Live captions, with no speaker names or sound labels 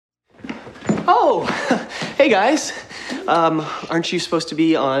Oh, hey guys. Aren't you supposed to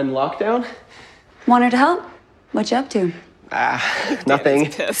be on lockdown? Want her to help? What you up to? Nothing.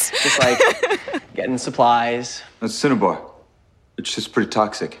 Just like getting supplies. That's Cinnabar. It's just pretty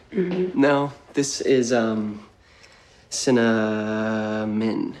toxic. Mm-hmm. No, this is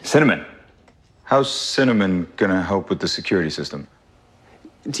cinnamon. Cinnamon? How's cinnamon gonna help with the security system?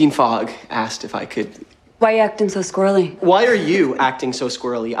 Dean Fogg asked if I could. Why you acting so squirrely? Why are you acting so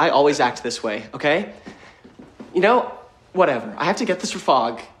squirrely? I always act this way, okay? You know, whatever. I have to get this to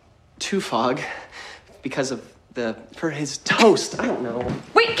Fogg, because of for his toast. I don't know.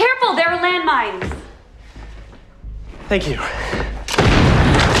 Wait, careful! There are landmines! Thank you.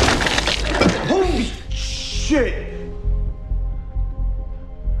 Holy shit!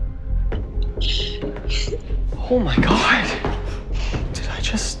 Oh my god. Did I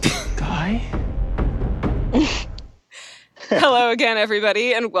just die? Hello again,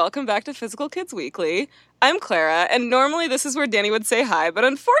 everybody, and welcome back to Physical Kids Weekly. I'm Clara, and normally this is where Danny would say hi, but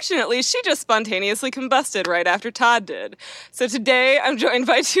unfortunately, she just spontaneously combusted right after Todd did. So today, I'm joined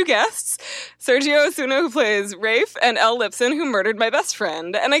by two guests, Sergio Osuna, who plays Rafe, and Elle Lipson, who murdered my best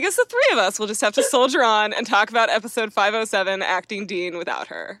friend. And I guess the three of us will just have to soldier on and talk about episode 507, Acting Dean, without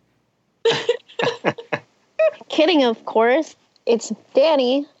her. Kidding, of course. It's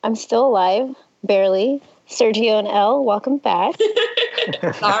Danny. I'm still alive, barely. Sergio and Elle, welcome back.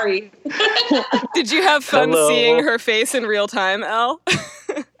 Sorry. Did you have fun seeing her face in real time, Elle?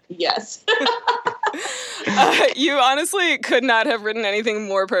 Yes. You honestly could not have written anything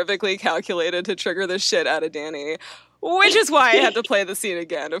more perfectly calculated to trigger the shit out of Danny. Which is why I had to play the scene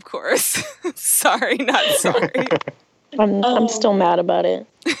again, of course. Sorry, not sorry. I'm still mad about it.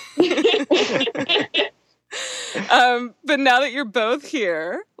 But now that you're both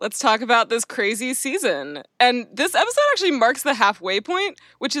here, let's talk about this crazy season. And this episode actually marks the halfway point,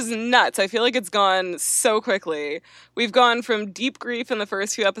 which is nuts. I feel like it's gone so quickly. We've gone from deep grief in the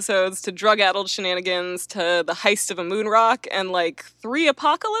first few episodes to drug-addled shenanigans to the heist of a moon rock and like 3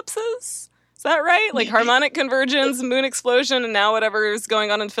 apocalypses. Is that right? Like harmonic convergence, moon explosion, and now whatever is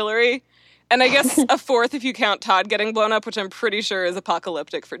going on in Fillory. And I guess a 4th if you count Todd getting blown up, which I'm pretty sure is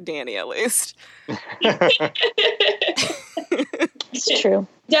apocalyptic for Danny, at least. It's true.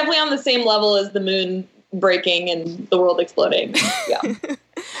 Definitely on the same level as the moon breaking and the world exploding.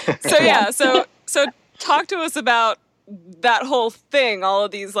 Yeah. So talk to us about that whole thing, all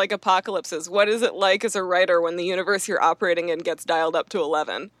of these like apocalypses. What is it like as a writer when the universe you're operating in gets dialed up to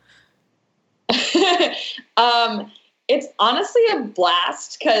 11? It's honestly a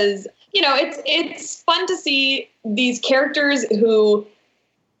blast because, you know, it's fun to see these characters who,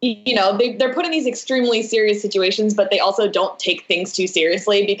 you know, they're put in these extremely serious situations, but they also don't take things too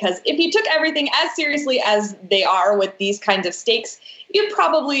seriously, because if you took everything as seriously as they are with these kinds of stakes, you'd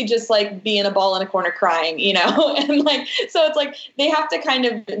probably just like be in a ball in a corner crying, you know? And like, so it's like they have to kind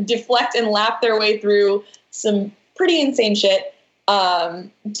of deflect and laugh their way through some pretty insane shit to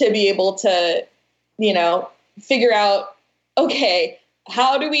be able to, you know, figure out, okay,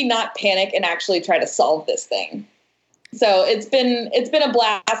 how do we not panic and actually try to solve this thing? So it's been a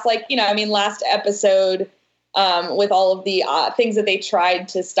blast. Like, you know, I mean, last episode with all of the things that they tried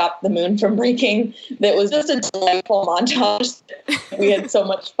to stop the moon from breaking, that was just a delightful montage. We had so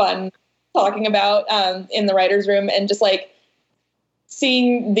much fun talking about in the writer's room, and just like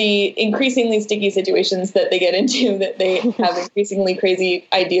seeing the increasingly sticky situations that they get into, that they have increasingly crazy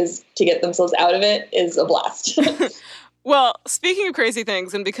ideas to get themselves out of it, is a blast. Well, speaking of crazy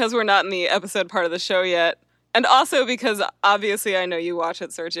things, and because we're not in the episode part of the show yet, and also because obviously I know you watch it,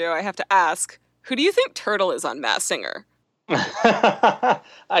 Sergio, I have to ask, who do you think Turtle is on Masked Singer?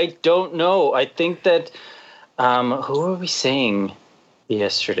 I don't know. I think that, who were we saying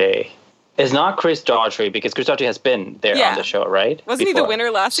yesterday? It's not Chris Daughtry, because Chris Daughtry has been there on the show, right? Wasn't he the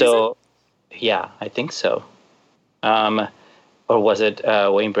winner last season? Yeah, I think so. Or was it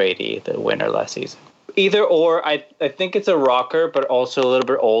Wayne Brady, the winner last season? Either or. I think it's a rocker, but also a little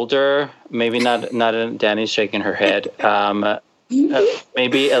bit older. Maybe not. Danny's shaking her head.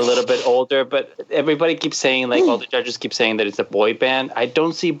 Maybe a little bit older, but everybody keeps saying, like, all the judges keep saying that it's a boy band. I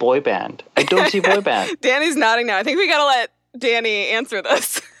don't see boy band. Danny's nodding now. I think we gotta let Danny answer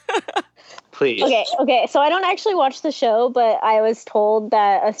this. Please. Okay. So I don't actually watch the show, but I was told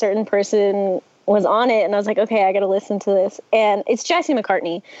that a certain person was on it, and I was like, okay, I gotta listen to this. And it's Jesse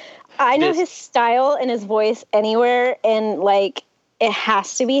McCartney. I know his style and his voice anywhere, and like, it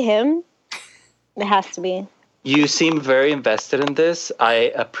has to be him. It has to be. You seem very invested in this.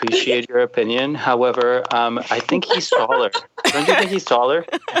 I appreciate your opinion. However, I think he's taller. Don't you think he's taller?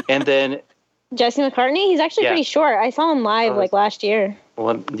 And then Jesse McCartney, he's actually pretty short. I saw him live like last year.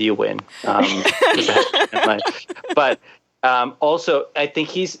 Well, you win. But also, I think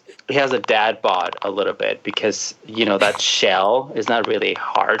he has a dad bod a little bit because, that shell is not really a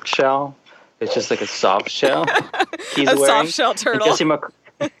hard shell. It's just like a soft shell. He's a wearing. Soft shell turtle.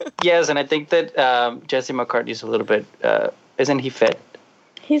 Yes, and I think that Jesse McCartney's a little bit, isn't he fit?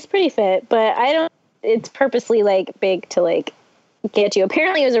 He's pretty fit, but it's purposely like big to like get you.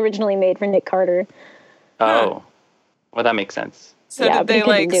 Apparently it was originally made for Nick Carter. Oh, well, that makes sense. So Yeah, did but he they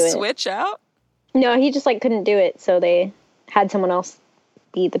couldn't like do it. switch out? No, he just like couldn't do it, so they had someone else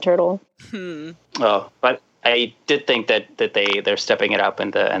be the turtle. Oh, but I did think that they're stepping it up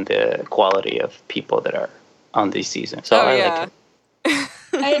in the quality of people that are on this season. So I like it.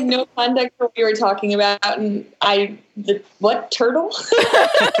 I had no context for what you were talking about, and what turtle?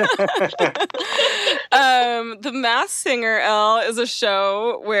 The Masked Singer, Elle, is a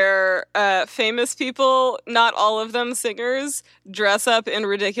show where famous people, not all of them singers, dress up in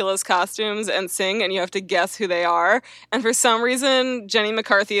ridiculous costumes and sing, and you have to guess who they are. And for some reason, Jenny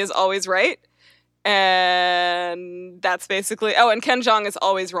McCarthy is always right. And that's basically... Oh, and Ken Jeong is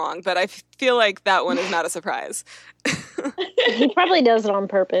always wrong, but I feel like that one is not a surprise. He probably does it on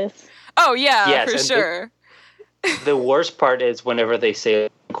purpose. Oh, yeah, Yes, for and sure. The worst part is whenever they say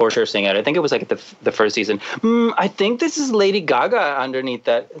Corsair sing it. I think it was like the first season. I think this is Lady Gaga underneath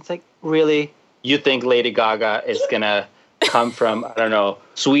that. It's like, really? You think Lady Gaga is going to come from, I don't know,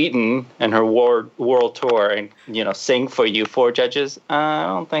 Sweden and her world tour and, sing for you 4 judges? I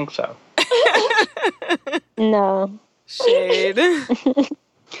don't think so. No. Shade.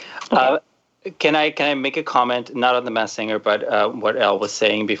 Can I make a comment, not on the Masked Singer, but what Elle was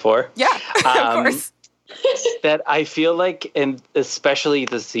saying before? Yeah, of course. That I feel like, and especially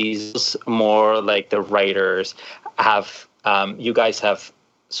the seasons, more like the writers have, you guys have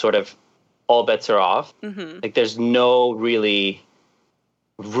sort of all bets are off. Mm-hmm. Like there's no really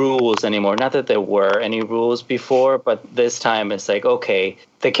rules anymore. Not that there were any rules before, but this time it's like, okay,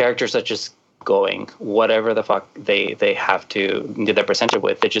 the characters are just going whatever the fuck they have to, they're presented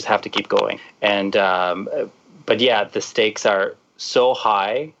with, they just have to keep going. And but yeah, the stakes are so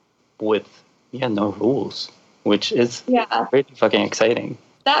high with no rules, which is pretty fucking exciting.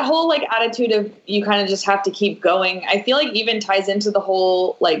 That whole like attitude of you kind of just have to keep going, I feel like even ties into the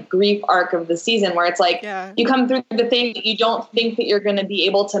whole like grief arc of the season, where it's like you come through the thing that you don't think that you're going to be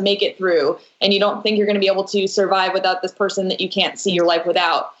able to make it through, and you don't think you're going to be able to survive without this person that you can't see your life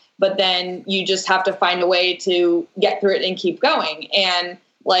without. But then you just have to find a way to get through it and keep going. And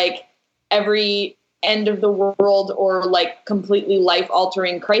like every end of the world or like completely life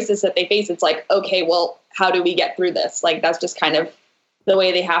altering crisis that they face, it's like, okay, well, how do we get through this? Like, that's just kind of the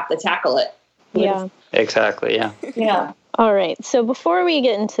way they have to tackle it. Yeah. Exactly. Yeah. Yeah. All right. So before we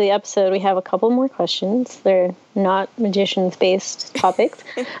get into the episode, we have a couple more questions. They're not magicians based topics.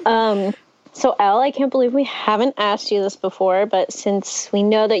 So, Elle, I can't believe we haven't asked you this before, but since we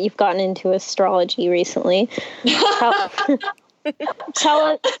know that you've gotten into astrology recently,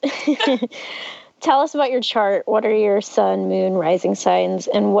 tell us about your chart. What are your sun, moon, rising signs,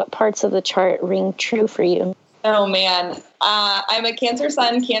 and what parts of the chart ring true for you? Oh, man. I'm a Cancer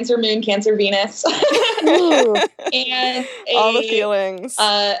sun, Cancer moon, Cancer Venus. And all the feelings.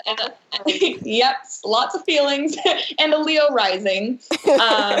 Yep, lots of feelings. And a Leo rising.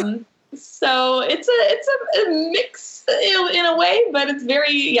 So it's a mix in a way, but it's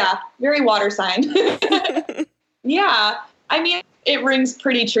very water sign. Yeah, I mean, it rings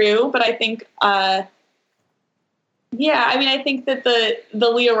pretty true, but I think, I think that the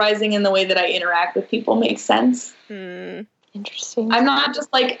Leo rising and the way that I interact with people makes sense. Interesting. I'm not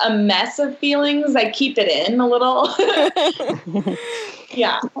just like a mess of feelings. I keep it in a little.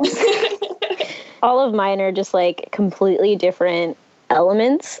 Yeah. All of mine are just like completely different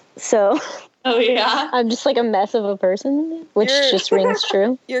elements. So oh yeah, I'm just like a mess of a person, which just rings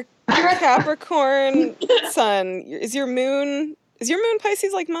true. You're a Capricorn sun. Is your moon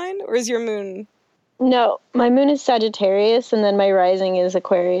Pisces like mine, or is your moon? No, my moon is Sagittarius, and then my rising is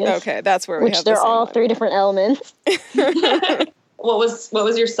Aquarius. Okay, that's where we have they're the same all one. 3 different elements. What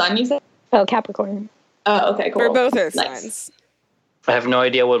was your sun, you said? Oh, Capricorn. Oh, okay, cool. We're both earth Nice. signs. I have no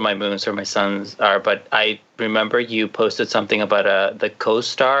idea what my moons or my suns are, but I remember you posted something about the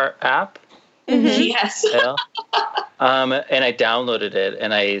CoStar app. Mm-hmm. Yes. Yeah. And I downloaded it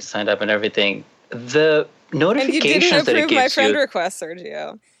and I signed up and everything. The notifications and you didn't that it approve my gives friend you. request,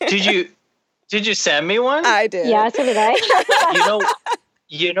 Sergio. Did you send me one? I did. Yeah, so did I.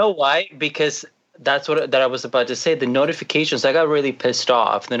 You know why? Because that's that I was about to say. The notifications, I got really pissed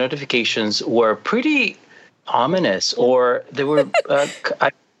off. The notifications were pretty ominous, or they were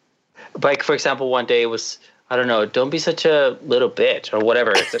like, for example, one day it was I don't know, don't be such a little bitch or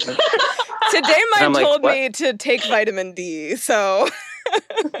whatever. Today mine like, told what? me to take vitamin D, so...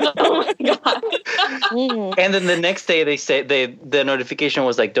 Oh my god. And then the next day the notification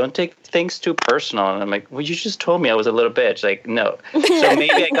was like, don't take things too personal. And I'm like, well, you just told me I was a little bitch. Like, no. So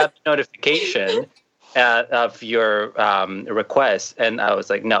maybe I got the notification of your request, and I was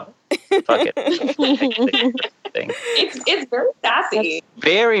like, no, fuck it. It's very sassy.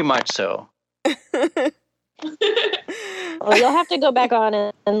 Very much so. Well, you'll have to go back on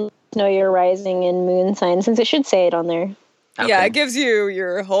and know your rising and moon sign, since it should say it on there. Okay. Yeah, it gives you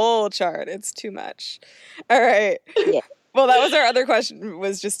your whole chart. It's too much. All right. Yeah. Well, that was our other question,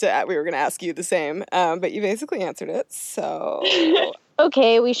 was just we were going to ask you the same, but you basically answered it, so...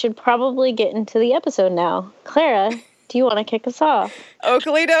 Okay, we should probably get into the episode now. Clara, do you want to kick us off?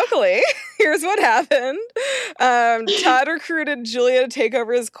 Oakley dokley. Here's what happened. Todd recruited Julia to take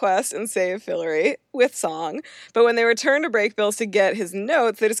over his quest and save Fillory with Song, but when they return to Brakebills to get his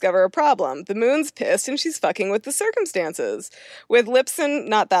notes, they discover a problem. The moon's pissed and she's fucking with the circumstances. With Lipson,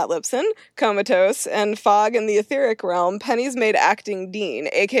 not that Lipson, comatose, and Fogg in the etheric realm, Penny's made acting dean,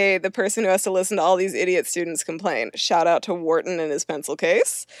 aka the person who has to listen to all these idiot students complain. Shout out to Wharton and his pencil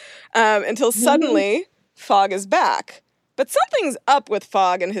case. Until suddenly, Fogg is back. But something's up with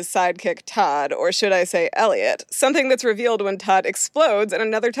Fogg and his sidekick Todd, or should I say Elliot. Something that's revealed when Todd explodes and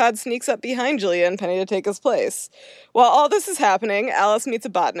another Todd sneaks up behind Julia and Penny to take his place. While all this is happening, Alice meets a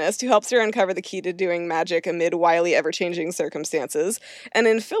botanist who helps her uncover the key to doing magic amid wily, ever-changing circumstances. And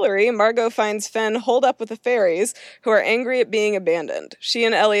in Fillory, Margot finds Fen holed up with the fairies, who are angry at being abandoned. She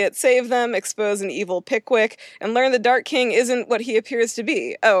and Elliot save them, expose an evil Pickwick, and learn the Dark King isn't what he appears to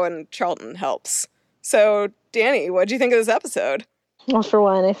be. Oh, and Charlton helps. So, Danny, what do you think of this episode? Well, for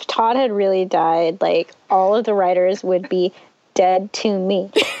one, if Todd had really died, like, all of the writers would be dead to me.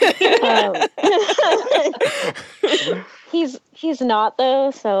 He's not,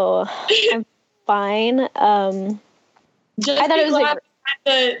 though, so I'm fine. Just I thought it was like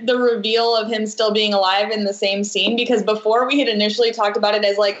the reveal of him still being alive in the same scene, because before we had initially talked about it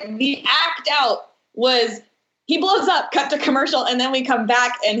as like the act out was he blows up, cut to commercial, and then we come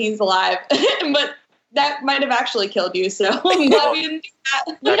back and he's alive. But that might have actually killed you, so I'm glad we didn't do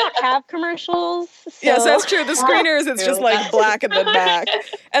that. we don't have commercials. So. Yes, that's true. The screeners, it's just like black and then back.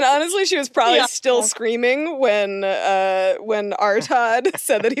 And honestly, she was probably still screaming when our Todd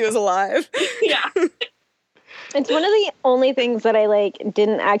said that he was alive. Yeah. It's one of the only things that I like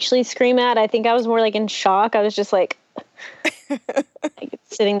didn't actually scream at. I think I was more like in shock. I was just like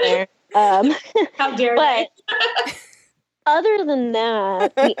sitting there. How dare but other than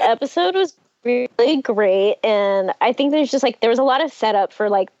that, the episode was really great, and I think there's just like there was a lot of setup for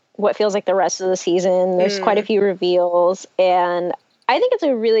like what feels like the rest of the season. There's quite a few reveals, and I think it's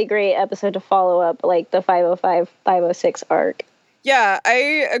a really great episode to follow up like the 505-506 arc. Yeah,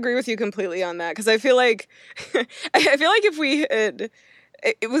 I agree with you completely on that, because I feel like if we had,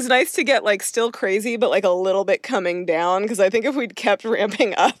 it was nice to get like still crazy, but like a little bit coming down, because I think if we'd kept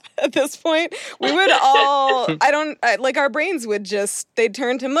ramping up at this point, we would all, like our brains would just, they'd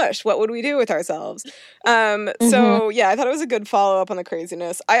turn to mush. What would we do with ourselves? So yeah, I thought it was a good follow-up on the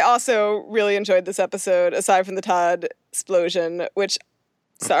craziness. I also really enjoyed this episode, aside from the Todd explosion, which,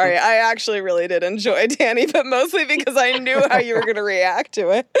 sorry, I actually really did enjoy, Danny, but mostly because I knew how you were going to react to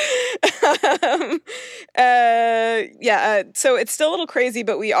it. So it's still a little crazy,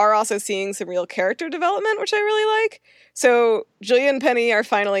 but we are also seeing some real character development, which I really like. So Julia and Penny are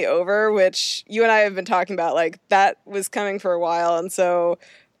finally over, which you and I have been talking about. Like, that was coming for a while, and so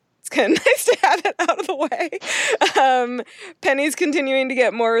it's kind of nice to have it out of the way. Penny's continuing to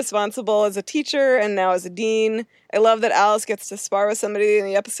get more responsible as a teacher and now as a dean. I love that Alice gets to spar with somebody in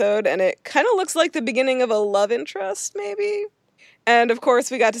the episode, and it kind of looks like the beginning of a love interest, maybe. And of course,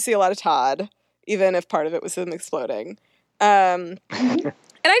 we got to see a lot of Todd, even if part of it was him exploding. And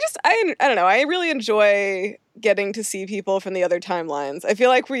I don't know, I really enjoy getting to see people from the other timelines. I feel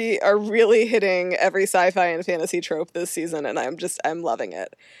like we are really hitting every sci-fi and fantasy trope this season, and I'm loving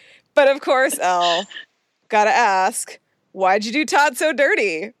it. But of course, Elle, gotta ask, why'd you do Todd so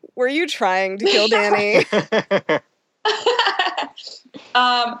dirty? Were you trying to kill Danny?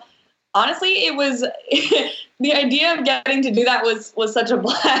 Honestly, it was the idea of getting to do that was such a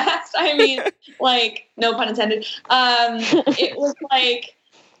blast. I mean, like, no pun intended. It was like,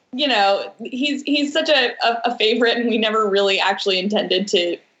 you know, he's such a favorite, and we never really actually intended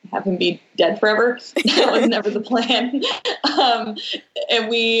to have him be dead forever. That was never the plan. And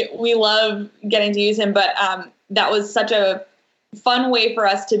we love getting to use him, but that was such a fun way for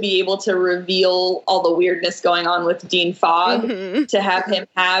us to be able to reveal all the weirdness going on with Dean Fogg, to have him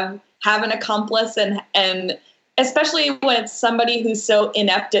have have an accomplice, and especially when it's somebody who's so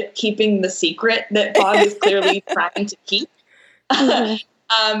inept at keeping the secret that Fogg is clearly trying to keep.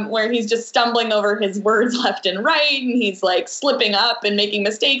 Where he's just stumbling over his words left and right, and he's like slipping up and making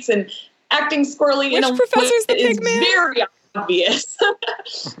mistakes and acting squirrely in a way that is very obvious.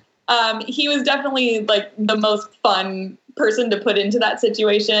 He was definitely like the most fun person to put into that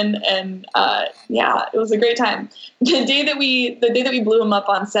situation, and yeah, it was a great time. The day that we blew him up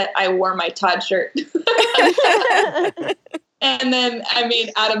on set, I wore my Todd shirt. And then I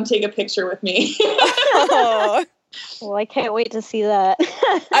made Adam take a picture with me. Well, I can't wait to see that.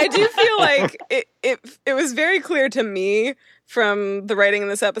 I do feel like it was very clear to me from the writing in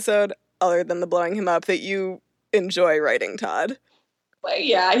this episode, other than the blowing him up, that you enjoy writing Todd. Well,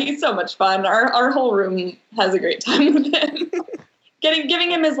 yeah, he's so much fun. Our whole room has a great time with him. Giving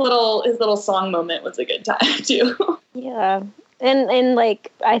him his little song moment was a good time too. Yeah. And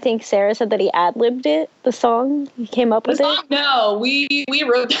like, I think Sarah said that he ad-libbed it, the song. He came up with it. No, we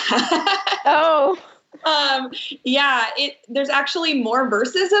wrote that. Oh. Yeah, there's actually more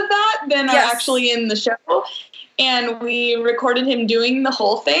verses of that than are actually in the show. And we recorded him doing the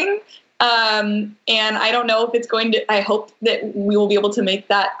whole thing. And I don't know if it's going to, I hope that we will be able to make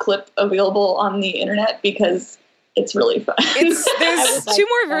that clip available on the internet because it's really fun. There's two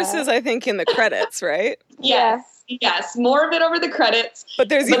more verses, I think, in the credits, right? Yes, more of it over the credits. But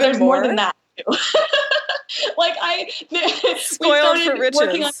there's more than that too. Like we started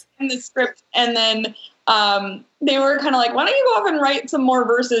working on the script, and then they were kind of like, why don't you go off and write some more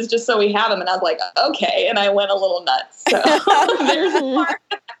verses just so we have them? And I was like, okay. And I went a little nuts. So there's more.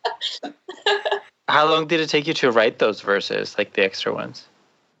 How long did it take you to write those verses, like the extra ones?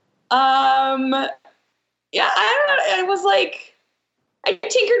 Yeah, I don't know. I was like, I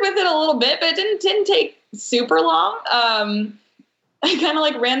tinkered with it a little bit, but it didn't take super long. I kind of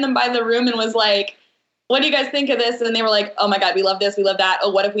like ran them by the room and was like, what do you guys think of this? And they were like, oh my God, we love this. We love that.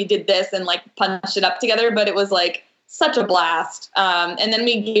 Oh, what if we did this and like punched it up together? But it was like such a blast. And then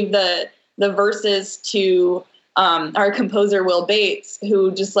we gave the verses to our composer, Will Bates,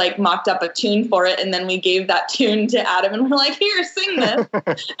 who just like mocked up a tune for it. And then we gave that tune to Adam and we're like, here, sing this.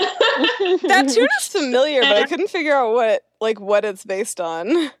 That tune is familiar, but I couldn't figure out what it's based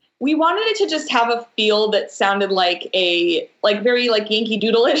on. We wanted it to just have a feel that sounded like very like Yankee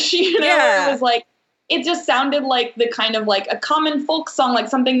Doodle-ish, you know? Yeah. It was like, it just sounded like the kind of like a common folk song, like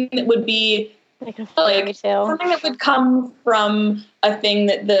something that would be like a fairy tale. Something that would come from a thing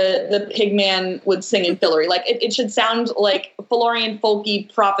that the Pigman would sing in Fillory. Like it should sound like a Fillorian folky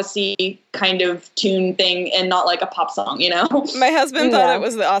prophecy kind of tune thing and not like a pop song, you know? My husband thought it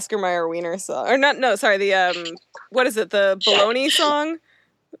was the Oscar Mayer Wiener song. Or not, no, sorry, the, what is it, the Bologna song?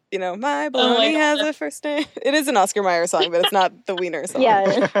 You know, my bologna has a first name. It is an Oscar Mayer song, but it's not the Wiener song.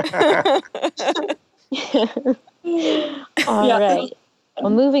 Yeah. All right. Well,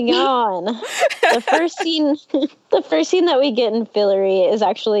 moving on. The first scene that we get in Fillory is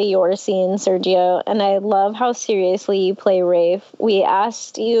actually your scene, Sergio, and I love how seriously you play Rafe. We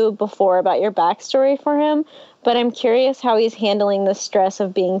asked you before about your backstory for him, but I'm curious how he's handling the stress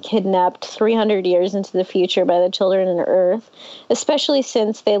of being kidnapped 300 years into the future by the children of Earth, especially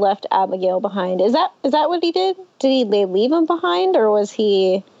since they left Abigail behind. Is that what he did? Did they leave him behind, or was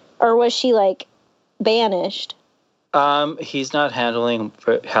she like banished? He's not handling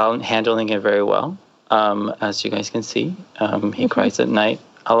it very well, as you guys can see. He cries at night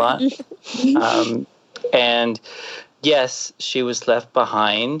a lot. And yes, she was left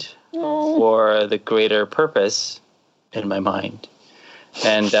behind for the greater purpose in my mind.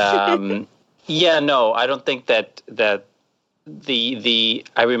 And yeah, no, I don't think that I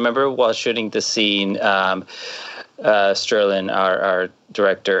remember while shooting the scene, Sterling, our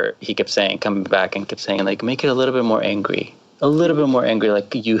director, he kept saying, coming back and kept saying, like, make it a little bit more angry,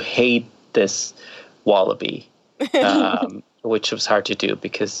 like you hate this wallaby, which was hard to do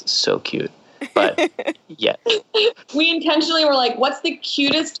because it's so cute. But yeah, we intentionally were like, what's the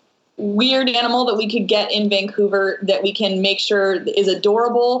cutest weird animal that we could get in Vancouver that we can make sure is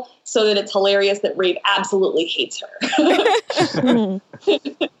adorable so that it's hilarious that Rafe absolutely hates her.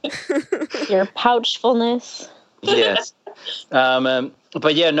 Your pouchfulness. Yes.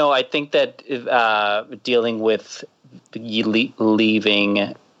 But yeah, no, I think that dealing with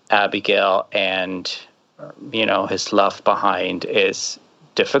leaving Abigail and, his love behind is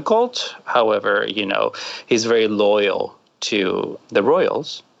difficult. However, he's very loyal to the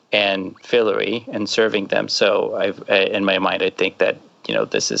Royals and Fillory and serving them. So in my mind, I think that,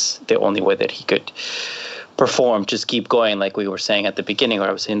 this is the only way that he could perform, just keep going like we were saying at the beginning, or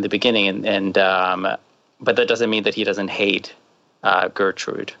I was saying in the beginning. And but that doesn't mean that he doesn't hate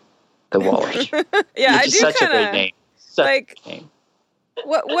Gertrude. the Walsh. Yeah, I Which is do such a kind great of name. Such like. a great name.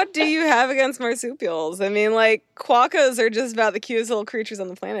 What do you have against marsupials? I mean, like, quokkas are just about the cutest little creatures on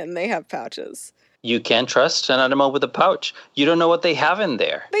the planet, and they have pouches. You can't trust an animal with a pouch. You don't know what they have in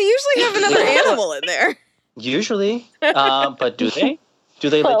there. They usually have another animal in there. Usually. But do they?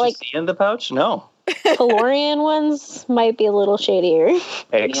 Do they But, let like- you see in the pouch? No. Pelorian ones might be a little shadier.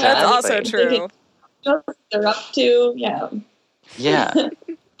 Exactly. That's also true. What they're up to, yeah. Yeah.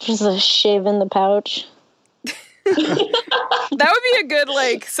 Just a shiv in the pouch. That would be a good,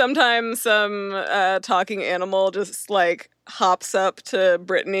 like, sometimes some talking animal just, like, hops up to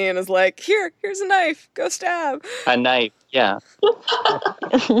Brittany and is like, here's a knife, go stab. A knife. Yeah.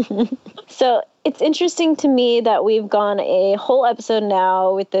 So it's interesting to me that we've gone a whole episode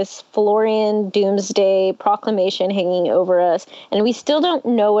now with this Felorian Doomsday proclamation hanging over us, and we still don't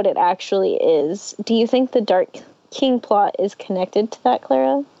know what it actually is. Do you think the Dark King plot is connected to that,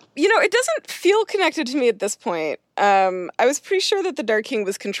 Clara? You know, it doesn't feel connected to me at this point. I was pretty sure that the Dark King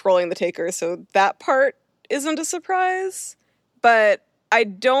was controlling the Taker, so that part isn't a surprise. But I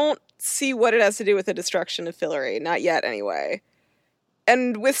don't see what it has to do with the destruction of Fillory. Not yet, anyway.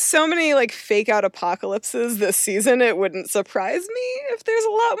 And with so many, like, fake-out apocalypses this season, it wouldn't surprise me if there's a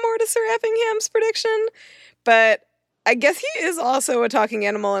lot more to Sir Effingham's prediction. But I guess he is also a talking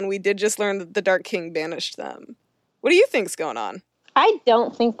animal, and we did just learn that the Dark King banished them. What do you think's going on? I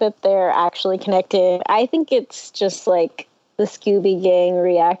don't think that they're actually connected. I think it's just like the Scooby Gang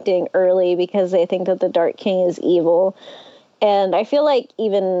reacting early because they think that the Dark King is evil. And I feel like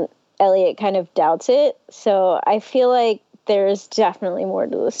even Elliot kind of doubts it. So I feel like there's definitely more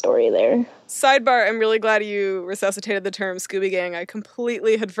to the story there. Sidebar, I'm really glad you resuscitated the term Scooby Gang. I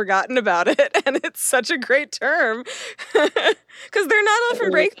completely had forgotten about it, and it's such a great term. Because they're not all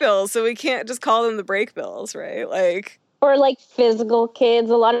from Breakbills, so we can't just call them the Breakbills, right? Like... Or like physical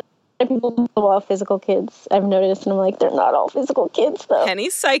kids. A lot of people call physical kids. I've noticed, and I'm like, they're not all physical kids, though.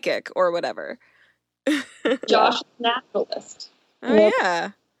 Penny's psychic, or whatever. Josh is naturalist. Oh, Yep.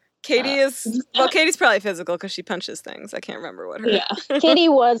 yeah. Katie is... Well, Katie's probably physical because she punches things. I can't remember what her... Yeah. Katie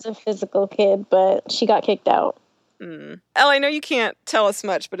was a physical kid, but she got kicked out. Elle, I know you can't tell us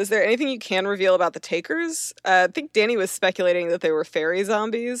much, but is there anything you can reveal about the Takers? I think Danny was speculating that they were fairy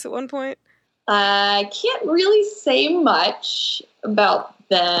zombies at one point. I can't really say much about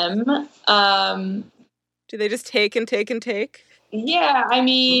them. Do they just take and take and take? Yeah, I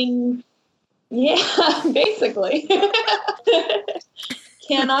mean, yeah, basically.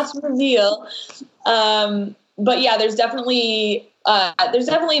 Cannot reveal. But yeah, there's definitely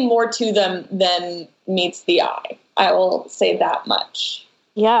more to them than meets the eye. I will say that much.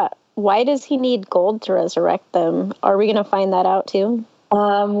 Yeah. Why does he need gold to resurrect them? Are we going to find that out too? We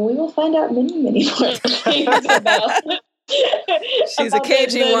will find out many more things about. She's a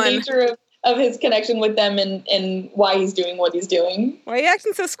cagey the one. Nature of his connection with them and why he's doing what he's doing. Why are you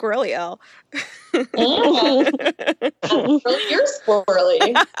acting so squirrely, Elle? Really, you're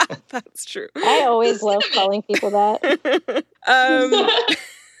squirrely. That's true. I always love calling people that.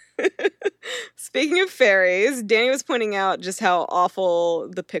 Speaking of fairies, Danny was pointing out just how awful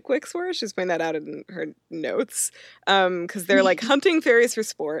the Pickwicks were. She was pointing that out in her notes. Because they're like hunting fairies for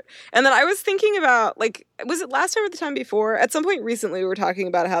sport. And then I was thinking about, like, was it last time or the time before? At some point recently, we were talking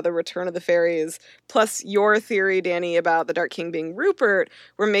about how the return of the fairies, plus your theory, Danny, about the Dark King being Rupert,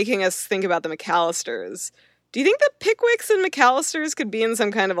 were making us think about the McAllisters. Do you think the Pickwicks and McAllisters could be in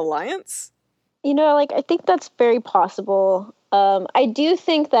some kind of alliance? You know, like, I think that's very possible. I do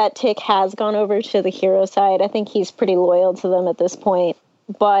think that Tick has gone over to the hero side. I think he's pretty loyal to them at this point.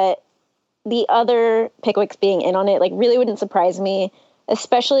 But the other Pickwicks being in on it, like, really wouldn't surprise me,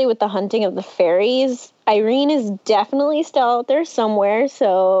 especially with the hunting of the fairies. Irene is definitely still out there somewhere,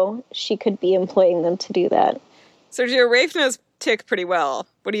 so she could be employing them to do that. Sergio, Rafe knows Tick pretty well.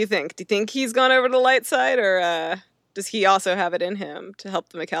 What do you think? Do you think he's gone over to the light side, or does he also have it in him to help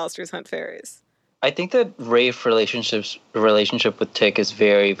the McAllisters hunt fairies? I think that Rafe's relationship with Tick is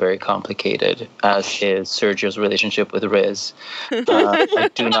very, very complicated, as is Sergio's relationship with Riz.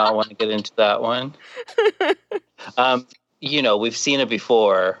 I do not want to get into that one. We've seen it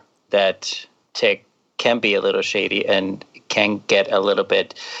before that Tick can be a little shady and can get a little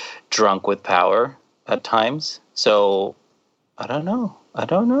bit drunk with power at times. So I don't know. I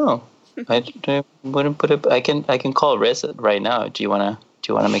wouldn't put it. I can call Riz right now. Do you wanna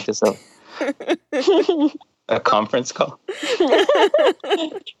make this up? A conference call?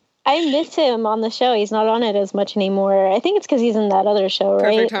 I miss him on the show. He's not on it as much anymore. I think it's because he's in that other show,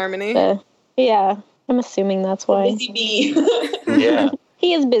 right? Perfect Harmony. Yeah, I'm assuming that's why. Busy bee. Yeah.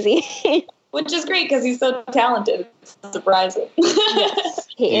 He is busy. Which is great because he's so talented. It's surprising. Yes.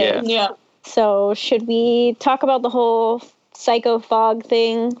 He is. Yeah. So should we talk about the whole Psycho Fog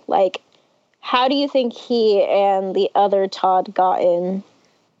thing? Like, how do you think he and the other Todd got in?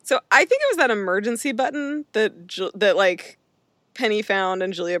 So I think it was that emergency button that like Penny found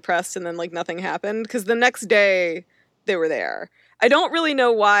and Julia pressed, and then like nothing happened, because the next day they were there. I don't really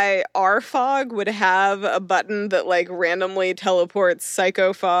know why our Fog would have a button that like randomly teleports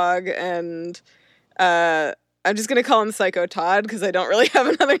Psycho Fog, and I'm just gonna call him Psycho Todd because I don't really have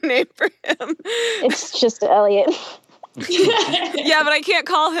another name for him. It's just Elliot. Yeah, but I can't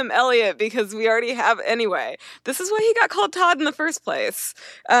call him Elliot because we already have anyway. This is why he got called Todd in the first place.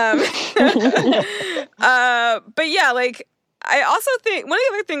 But yeah, like I also think one of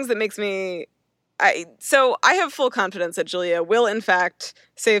the other things that makes me I have full confidence that Julia will in fact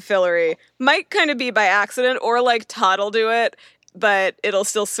save Fillory. Might kind of be by accident, or like Todd will do it, but it'll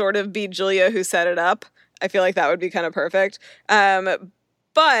still sort of be Julia who set it up. I feel like that would be kind of perfect.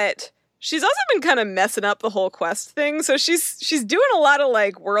 But she's also been kind of messing up the whole quest thing. So she's doing a lot of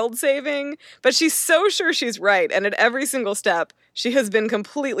like world saving, but she's so sure she's right. And at every single step, she has been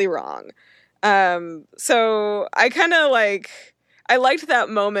completely wrong. So I kind of I liked that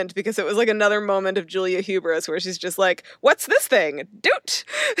moment because it was like another moment of Julia hubris where she's just like, what's this thing? Doot!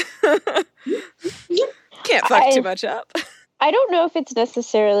 Can't fuck too much up. I don't know if it's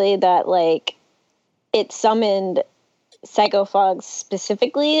necessarily that like it summoned Psycho Fog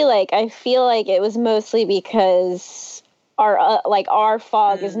specifically. Like, I feel like it was mostly because our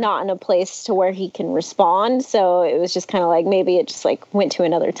Fog is not in a place to where he can respond. So it was just kind of like maybe it just like went to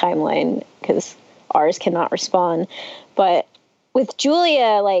another timeline because ours cannot respond. But with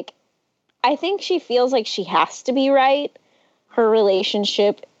Julia, like, I think she feels like she has to be right. Her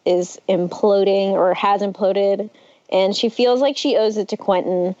relationship is imploding or has imploded, and she feels like she owes it to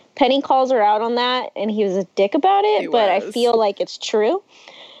Quentin. Penny calls her out on that, and he was a dick about it, but I feel like it's true.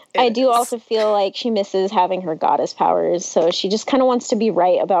 I do also feel like she misses having her goddess powers, so she just kind of wants to be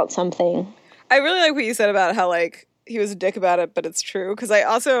right about something. I really like what you said about how, like, he was a dick about it, but it's true, because I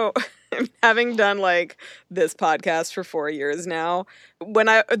also, having done, like, this podcast for 4 years now,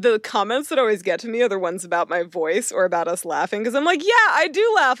 the comments that always get to me are the ones about my voice or about us laughing, because I'm like, yeah, I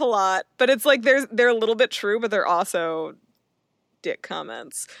do laugh a lot, but it's like they're a little bit true, but they're also dick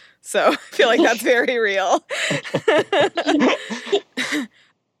comments. So I feel like that's very real.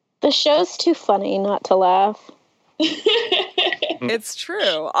 The show's too funny not to laugh. It's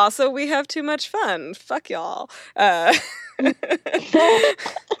true. Also, we have too much fun. Fuck y'all. What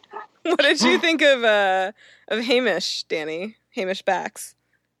did you think of Hamish, Danny? Hamish Bax.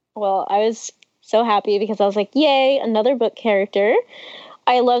 Well, I was so happy because I was like, yay, another book character.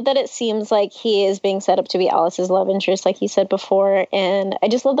 I love that it seems like he is being set up to be Alice's love interest, like he said before. And I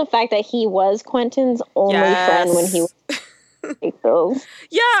just love the fact that he was Quentin's only friend when he was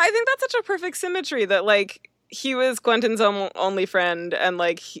Yeah, I think that's such a perfect symmetry that, like, he was Quentin's only friend, and,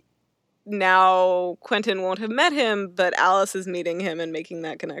 like, now Quentin won't have met him, but Alice is meeting him and making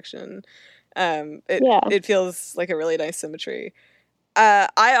that connection. It feels like a really nice symmetry.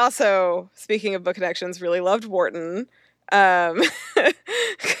 I also, speaking of book connections, really loved Wharton. 'Cause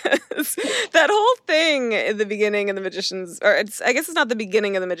that whole thing in the beginning of the Magician's, or I guess it's not the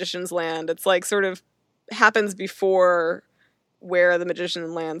beginning of the Magician's Land. It's like sort of happens before where the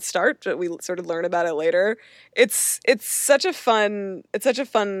Magician's Land starts, but we sort of learn about it later. It's such a fun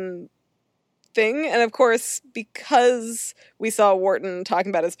thing, and of course, because we saw Wharton talking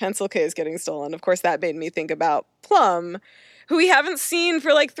about his pencil case getting stolen, of course that made me think about Plum, who we haven't seen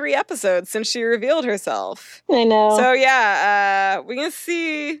for like 3 episodes since she revealed herself. I know. So yeah, we're gonna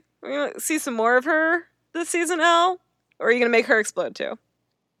see some more of her this season, Elle? Or are you gonna make her explode too?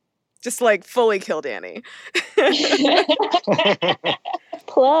 Just like fully kill Danny.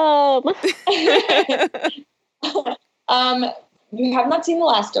 Plum. You have not seen the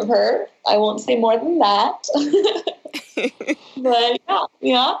last of her. I won't say more than that. But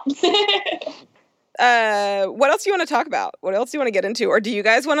yeah. What else do you want to talk about? What else do you want to get into? Or do you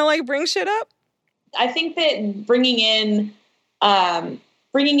guys want to like bring shit up? I think that bringing in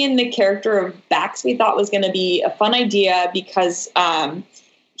the character of Bax we thought was going to be a fun idea because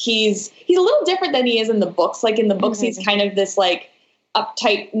he's a little different than he is in the books. Like in the books, he's kind of this like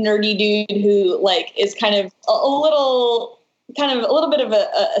uptight, nerdy dude who like is kind of a little bit of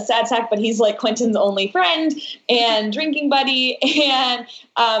a sad sack, but he's like Quentin's only friend and drinking buddy, and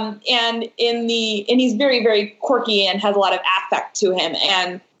he's very, very quirky and has a lot of affect to him.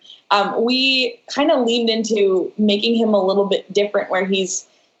 And we kind of leaned into making him a little bit different, where he's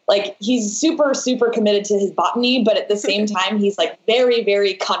like he's super, super committed to his botany, but at the same time, he's like very,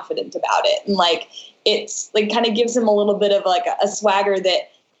 very confident about it. And like, it's like kind of gives him a little bit of like a swagger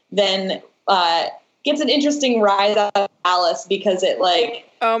that then gets an interesting rise out of Alice, because it like,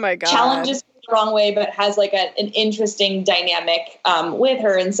 oh my God, challenges the wrong way, but has like an interesting dynamic with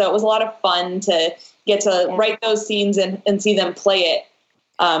her. And so it was a lot of fun to get to write those scenes and see them play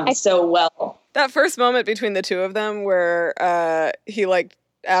it so well. That first moment between the two of them where he like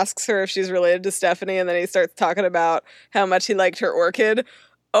asks her if she's related to Stephanie, and then he starts talking about how much he liked her orchid.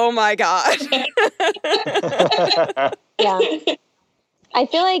 Oh my God. Yeah. I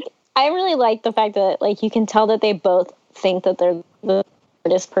feel like I really like the fact that like you can tell that they both think that they're the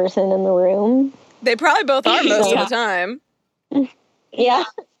smartest person in the room. They probably both are most of the time. Yeah.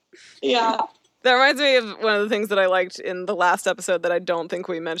 Yeah. That reminds me of one of the things that I liked in the last episode that I don't think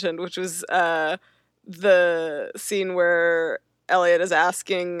we mentioned, which was the scene where Elliot is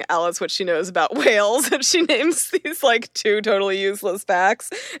asking Alice what she knows about whales, and she names these like 2 totally useless facts,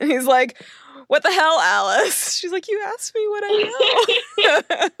 and he's like, "What the hell, Alice?" She's like, "You asked me what I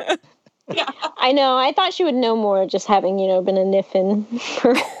know." Yeah. I know. I thought she would know more just having, been a Niffin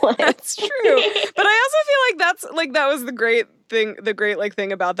for a while. That's true. But I also feel like that was the great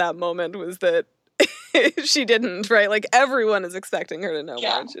thing about that moment was that she didn't, right? Like everyone is expecting her to know more,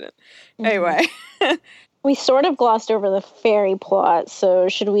 and she didn't. Anyway. We sort of glossed over the fairy plot, so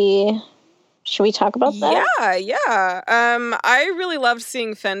should we talk about that? Yeah. I really loved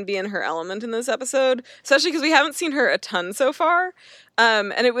seeing Fen be in her element in this episode, especially because we haven't seen her a ton so far.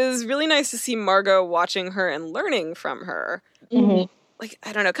 And it was really nice to see Margot watching her and learning from her. Mm-hmm. Like,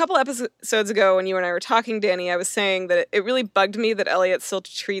 I don't know, a couple episodes ago when you and I were talking, Danny, I was saying that it really bugged me that Elliot still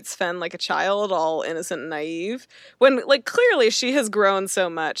treats Fen like a child, all innocent and naive, when, like, clearly she has grown so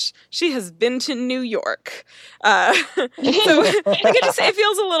much. She has been to New York. So it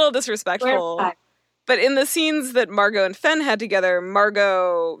feels a little disrespectful. But in the scenes that Margot and Fen had together,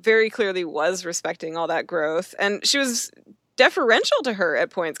 Margot very clearly was respecting all that growth, and she was deferential to her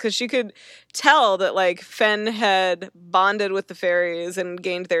at points because she could tell that like Fen had bonded with the fairies and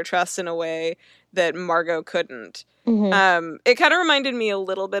gained their trust in a way that Margot couldn't. Mm-hmm. It kind of reminded me a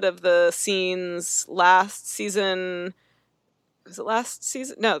little bit of the scenes last season. Was it last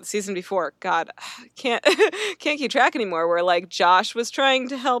season? No, the season before. God, can't keep track anymore. Where like Josh was trying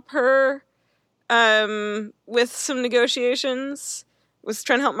to help her with some negotiations. Was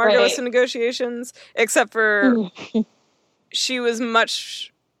trying to help Margot with some negotiations, except for. She was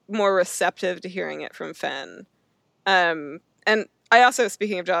much more receptive to hearing it from Fen. And I also,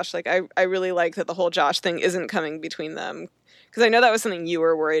 speaking of Josh, like I really like that the whole Josh thing isn't coming between them. Because I know that was something you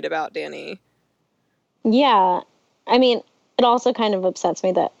were worried about, Danny. Yeah. I mean, it also kind of upsets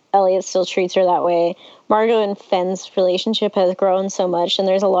me that Elliot still treats her that way. Margot and Fen's relationship has grown so much, and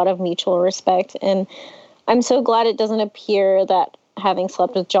there's a lot of mutual respect. And I'm so glad it doesn't appear that having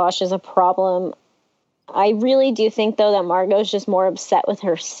slept with Josh is a problem. I really do think, though, that Margot's just more upset with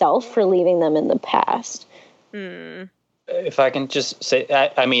herself for leaving them in the past. If I can just say,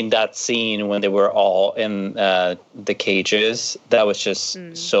 I mean, that scene when they were all in the cages, that was just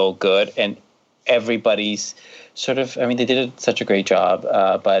so good. And everybody's sort of, I mean, they did such a great job,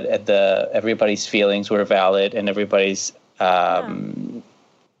 but everybody's feelings were valid, and everybody's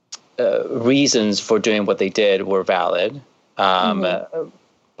reasons for doing what they did were valid.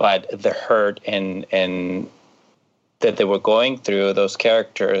 But the hurt and that they were going through, those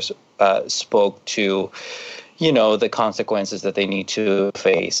characters spoke to, the consequences that they need to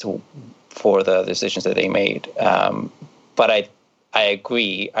face for the decisions that they made. But I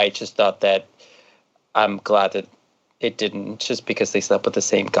agree. I just thought that I'm glad that it didn't. Just because they slept with the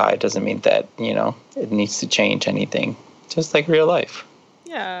same guy doesn't mean that, it needs to change anything. Just like real life.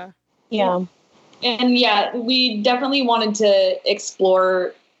 Yeah. Yeah. And yeah, we definitely wanted to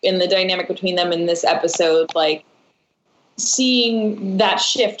explore in the dynamic between them in this episode, like seeing that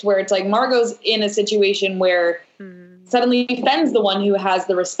shift where it's like Margot's in a situation where suddenly Fen's the one who has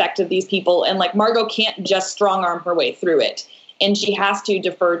the respect of these people, and like Margot can't just strong arm her way through it. And she has to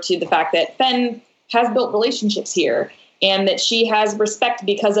defer to the fact that Fen has built relationships here and that she has respect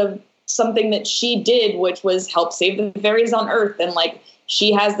because of something that she did, which was help save the fairies on Earth. And like,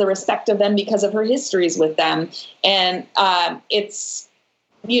 she has the respect of them because of her histories with them. And it's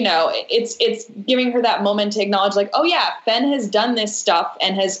giving her that moment to acknowledge like, oh yeah, Fen has done this stuff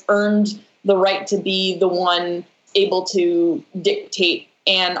and has earned the right to be the one able to dictate.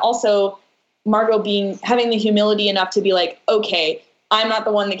 And also Margot having the humility enough to be like, okay, I'm not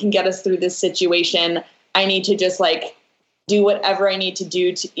the one that can get us through this situation. I need to just like do whatever I need to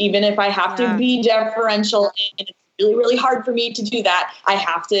do to, even if I have to be deferential and it's really, really hard for me to do that. I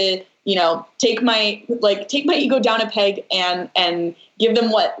have to, take my ego down a peg and give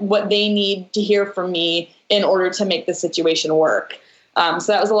them what they need to hear from me in order to make the situation work. So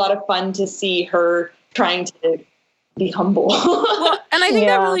that was a lot of fun to see her trying to be humble. Well, and I think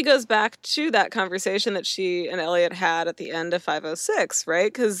that really goes back to that conversation that she and Elliot had at the end of 506,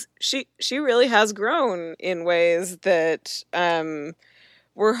 right? Because she really has grown in ways that they're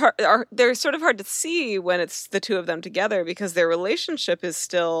sort of hard to see when it's the two of them together, because their relationship is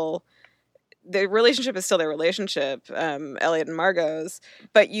still their relationship, Elliot and Margot's,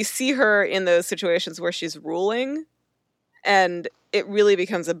 but you see her in those situations where she's ruling, and it really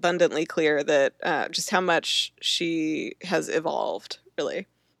becomes abundantly clear that just how much she has evolved, really.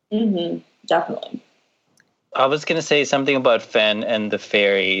 Mm-hmm. Definitely. I was going to say something about Fen and the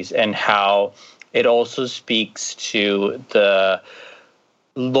fairies, and how it also speaks to the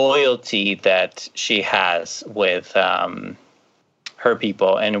loyalty that she has with her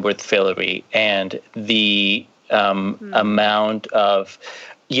people and with Fillory, and the amount of,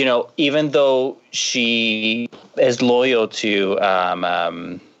 even though she is loyal to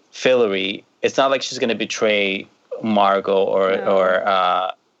Fillory, it's not like she's going to betray Margot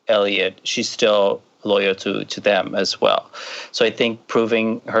or Elliot. She's still loyal to them as well. So I think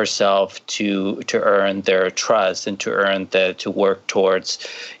proving herself to earn their trust and to work towards,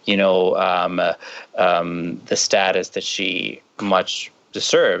 the status that she much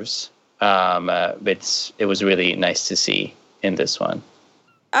deserves. It was really nice to see in this one.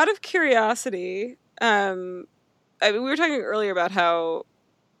 Out of curiosity, we were talking earlier about how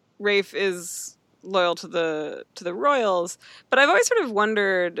Rafe is loyal to the royals, but I've always sort of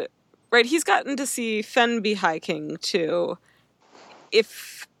wondered, right, he's gotten to see Fen be High King too.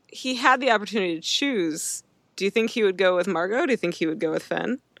 If he had the opportunity to choose, do you think he would go with Margot? Do you think he would go with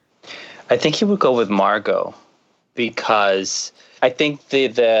Fen? I think he would go with Margot, because I think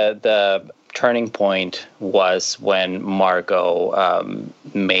the turning point was when Margot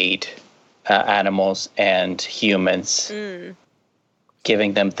made animals and humans,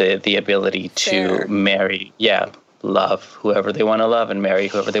 giving them the ability to marry, love whoever they want to love and marry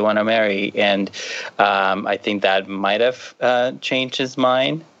whoever they want to marry. And I think that might have changed his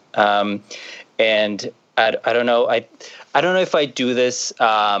mind. And I don't know. I don't know if I do this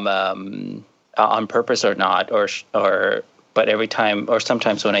on purpose or not, but every time, or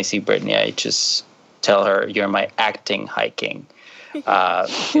sometimes when I see Brittany, I just tell her, "You're my acting High King." She's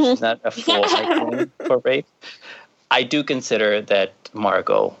not a full High King for Rafe. I do consider that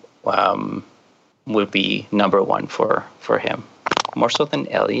Margot would be number one for him, more so than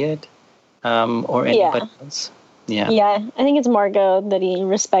Elliot or anybody else. Yeah, I think it's Margot that he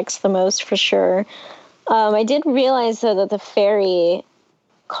respects the most, for sure. I did realize, though, that the fairy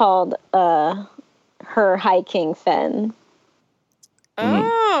called her High King Fen.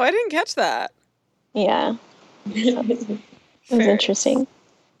 Oh, I didn't catch that. Yeah. It was interesting.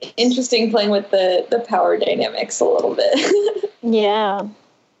 Interesting playing with the power dynamics a little bit. Yeah.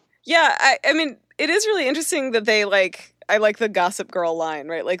 Yeah, I mean, it is really interesting that they, I like the Gossip Girl line,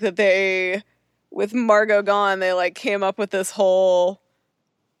 right? Like, that they, with Margot gone, they, came up with this whole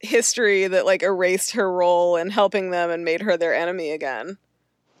history that, erased her role in helping them and made her their enemy again.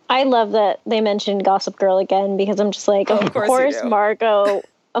 I love that they mentioned Gossip Girl again, because I'm just like, of course Margot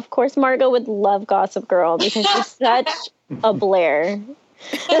would love Gossip Girl, because she's such a Blair.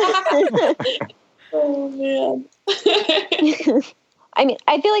 Oh, man. I mean,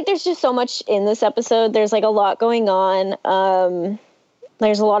 I feel like there's just so much in this episode. There's, a lot going on.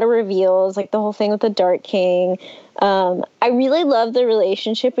 There's a lot of reveals, the whole thing with the Dark King. I really love the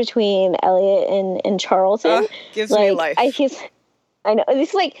relationship between Elliot and Charlton. Gives me life. I know.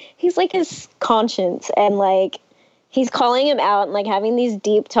 He's his conscience, and he's calling him out and having these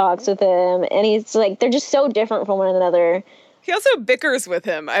deep talks with him, and he's they're just so different from one another. He also bickers with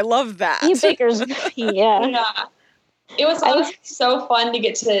him. I love that. He bickers. Yeah. It was honestly so fun to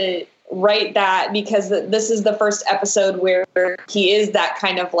get to write that, because this is the first episode where he is that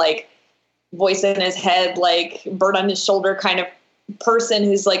kind of voice in his head, bird on his shoulder kind of person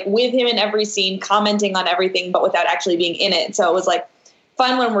who's with him in every scene, commenting on everything, but without actually being in it. So it was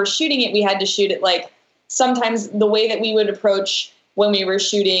fun when we're shooting it. We had to shoot it sometimes the way that we would approach when we were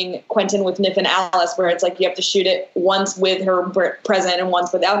shooting Quentin with Nif and Alice, where it's you have to shoot it once with her present and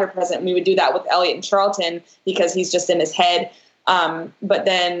once without her present. We would do that with Elliot and Charlton because he's just in his head. But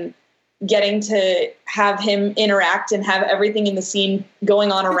then getting to have him interact and have everything in the scene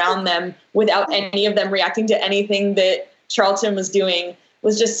going on around them without any of them reacting to anything that Charlton was doing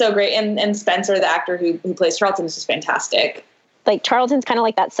was just so great. And Spencer, the actor who plays Charlton, is just fantastic. like Charlton's kind of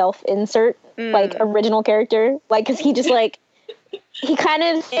like that self-insert, like original character, like because he just like he kind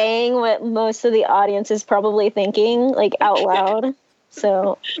of saying what most of the audience is probably thinking, like out loud.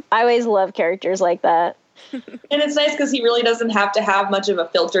 So I always love characters like that. And it's nice because he really doesn't have to have much of a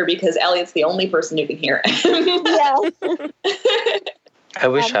filter because Elliot's the only person who can hear him. Yeah. I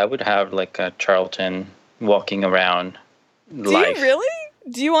wish I would have like a Charlton walking around life. Do you really?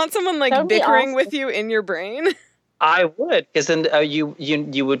 Do you want someone like That would be bickering awesome. with you in your brain? I would, because then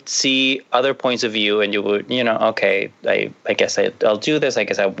you would see other points of view, and you would, okay, I guess I'll do this. I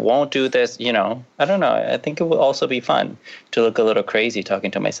guess I won't do this. I don't know. I think it would also be fun to look a little crazy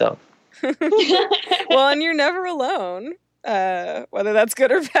talking to myself. Well, and you're never alone, whether that's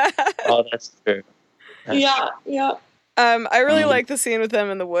good or bad. Oh, that's true. Yeah. I really like the scene with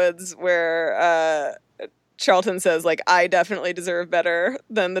them in the woods where Charlton says, like, I definitely deserve better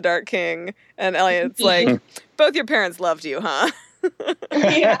than the Dark King. And Elliot's like, both your parents loved you, huh?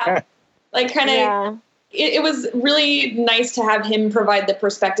 Yeah. Like, kind of, Yeah. it was really nice to have him provide the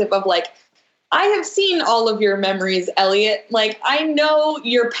perspective of, like, I have seen all of your memories, Elliot. Like, I know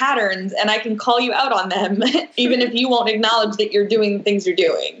your patterns, and I can call you out on them, even if you won't acknowledge that you're doing the things you're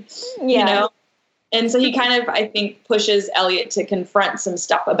doing. Yeah. And so he kind of, I think, pushes Elliot to confront some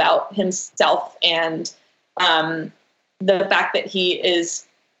stuff about himself and the fact that he is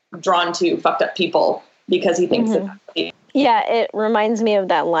drawn to fucked up people because he thinks that Yeah, it reminds me of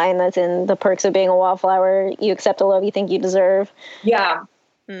that line that's in The Perks of Being a Wallflower. You accept the love you think you deserve. Yeah,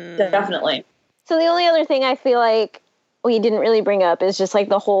 definitely. So the only other thing I feel like we didn't really bring up is just like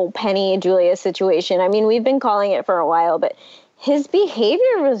the whole Penny Julia situation. I mean, we've been calling it for a while, but his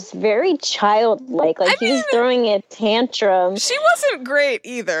behavior was very childlike. Like, he was throwing a tantrum. She wasn't great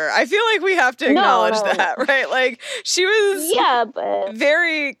either. I feel like we have to acknowledge that, right? Like, she was but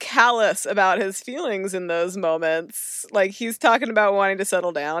very callous about his feelings in those moments. Like, he's talking about wanting to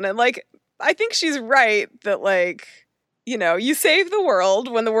settle down. And, like, I think she's right that, like, you save the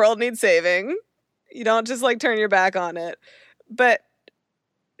world when the world needs saving. You don't just, like, turn your back on it. But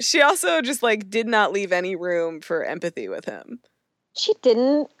she also just, like, did not leave any room for empathy with him. she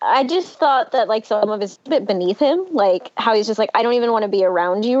didn't. I just thought that, like, some of it's a bit beneath him. Like, how he's just like, I don't even want to be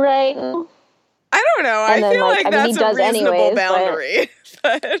around you right now. I don't know. And I then, feel like, like I mean, that's he a does reasonable anyways, boundary.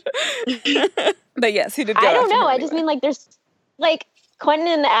 But yes, he did go I don't after know. her I just anyway. mean, like, there's, like, Quentin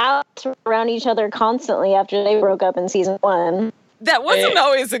and Alex were around each other constantly after they broke up in season 1. That wasn't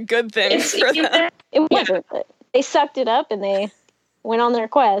always a good thing for them. It wasn't. But they sucked it up and they went on their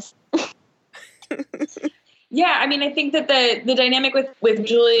quest. Yeah, I mean, I think that the dynamic with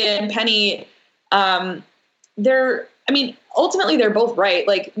Julia and Penny, ultimately they're both right.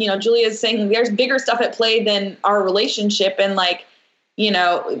 Like, Julia's saying there's bigger stuff at play than our relationship. And, like,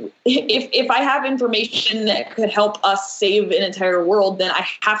 if I have information that could help us save an entire world, then I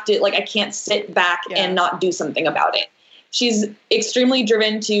have to, like, I can't sit back and not do something about it. She's extremely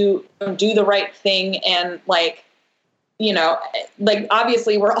driven to do the right thing. And, like,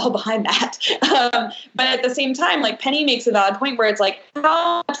 obviously we're all behind that. But at the same time, like, Penny makes a valid point where it's like,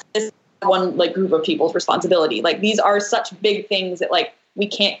 how much is one, like, group of people's responsibility? Like, these are such big things that, like, we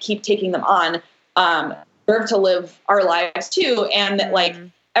can't keep taking them on. Deserve to live our lives too. And that, like,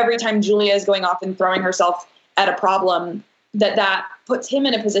 every time Julia is going off and throwing herself at a problem, that puts him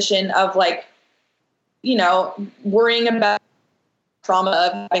in a position of, like, worrying about trauma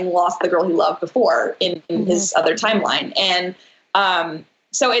of having lost the girl he loved before in his other timeline. And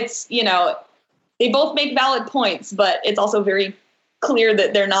so it's, they both make valid points, but it's also very clear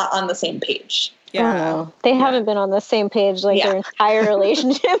that they're not on the same page. Yeah. They haven't been on the same page, like, their entire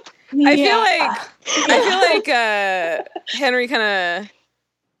relationship. I feel like Henry kind of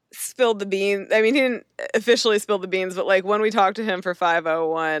spilled the beans. I mean, he didn't officially spill the beans, but, like, when we talked to him for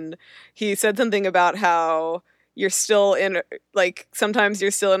 501, he said something about how you're still in, like, sometimes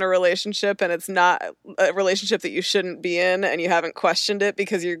you're still in a relationship and it's not a relationship that you shouldn't be in and you haven't questioned it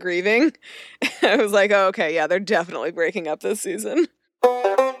because you're grieving. I was like, oh, okay, yeah, they're definitely breaking up this season.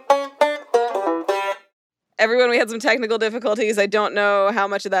 Everyone, we had some technical difficulties. I don't know how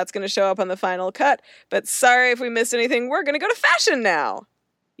much of that's going to show up on the final cut, but sorry if we missed anything. We're going to go to fashion now.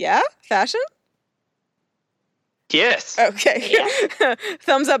 Yeah? Fashion? Yes. Okay. Yeah.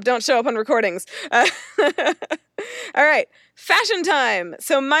 Thumbs up, don't show up on recordings. All right. Fashion time.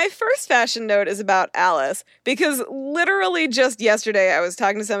 So my first fashion note is about Alice, because literally just yesterday I was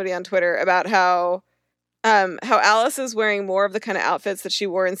talking to somebody on Twitter about how Alice is wearing more of the kind of outfits that she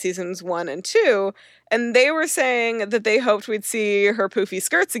wore in seasons 1 and 2, and they were saying that they hoped we'd see her poofy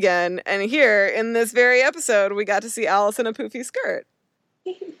skirts again, and here, in this very episode, we got to see Alice in a poofy skirt.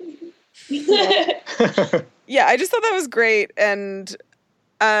 Yeah, I just thought that was great, and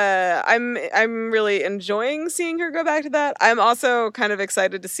I'm really enjoying seeing her go back to that. I'm also kind of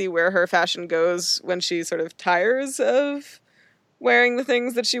excited to see where her fashion goes when she sort of tires of wearing the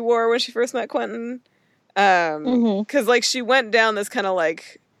things that she wore when she first met Quentin. Because like she went down this kind of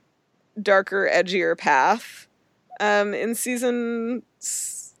like darker, edgier path in season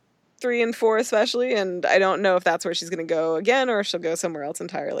 3 and 4 especially, and I don't know if that's where she's going to go again or if she'll go somewhere else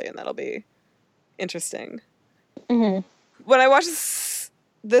entirely, and that'll be interesting. When I watched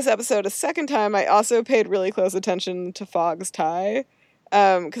this episode a second time, I also paid really close attention to Fogg's tie,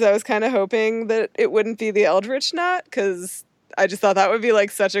 because I was kind of hoping that it wouldn't be the Eldritch knot, because I just thought that would be like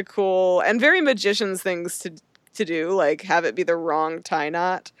such a cool and very Magicians things to do, like have it be the wrong tie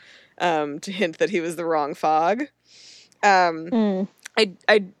knot, to hint that he was the wrong Fogg.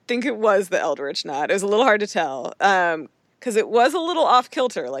 I think it was the Eldritch knot. It was a little hard to tell, because it was a little off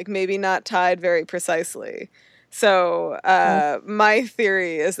kilter, like maybe not tied very precisely. So my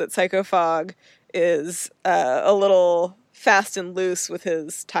theory is that Psycho Fogg is a little fast and loose with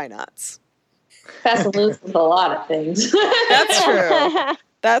his tie knots. Fast and loose with a lot of things. That's true.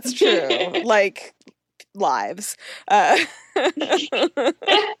 That's true. Like lives. Danny,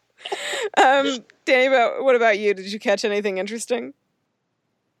 what about you? Did you catch anything interesting?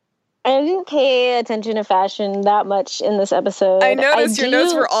 I didn't pay attention to fashion that much in this episode. I noticed your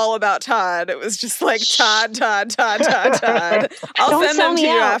notes were all about Todd. It was just like Todd. I'll send them to you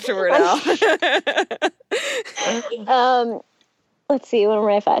afterward, Al. Let's see, what are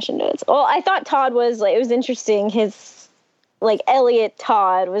my fashion notes? Well, I thought Todd was like, it was interesting. His like Elliot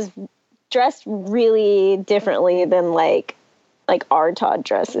Todd was dressed really differently than like our Todd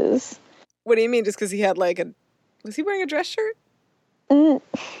dresses. What do you mean? Just because he had was he wearing a dress shirt?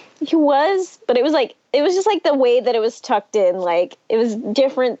 He was, but it was just like the way that it was tucked in. Like it was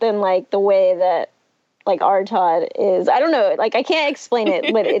different than like the way that like our Todd is. I don't know. Like I can't explain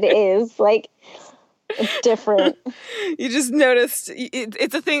it, but it is like it's different. You just noticed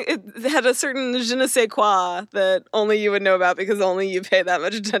it's a thing. It had a certain je ne sais quoi that only you would know about because only you pay that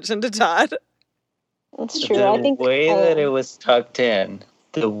much attention to Todd. That's true. The I think way that it was tucked in.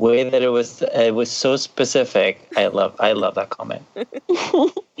 The way that it was so specific. I love that comment.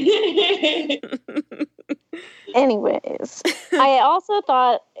 Anyways, I also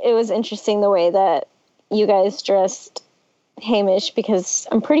thought it was interesting the way that you guys dressed Hamish, because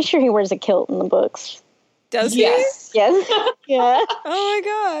I'm pretty sure he wears a kilt in the books. Does he? Yes. Yeah. Oh my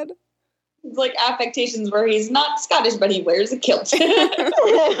god. It's like affectations where he's not Scottish, but he wears a kilt.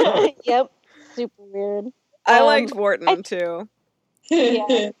 Yep. Super weird. I liked Wharton too.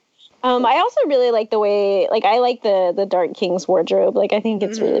 Yeah. I also really like the way, like, I like the Dark King's wardrobe. Like, I think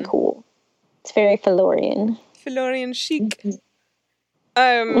it's really cool. It's very Felurian. Felurian chic.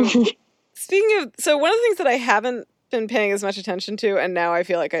 Speaking of, so one of the things that I haven't been paying as much attention to, and now I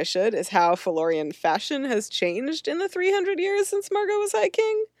feel like I should, is how Felurian fashion has changed in the 300 years since Margot was High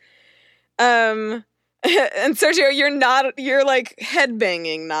King. And Sergio, you're like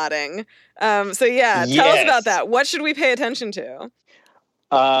headbanging, nodding. So yeah, tell us about that. What should we pay attention to?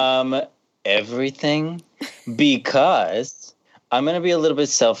 Everything, because I'm going to be a little bit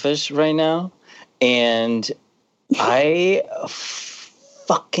selfish right now, and I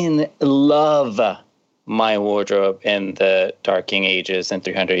fucking love my wardrobe in the Dark King ages and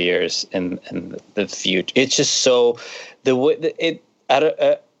 300 years in the future. It's just so the way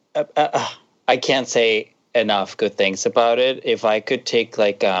I can't say enough good things about it. If I could take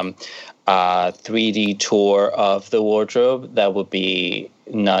like 3D tour of the wardrobe, that would be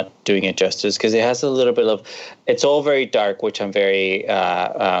not doing it justice, because it has a little bit of, it's all very dark, which I'm very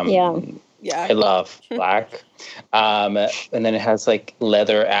I love black, and then it has like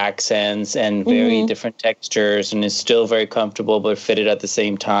leather accents and very different textures, and it's still very comfortable but fitted at the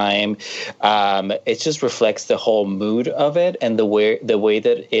same time. It just reflects the whole mood of it, and the way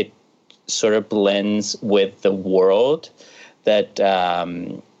that it sort of blends with the world that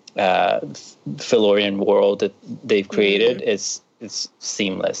Felurian world that they've created. It's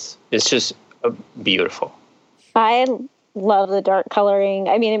seamless. It's just beautiful. I love the dark coloring.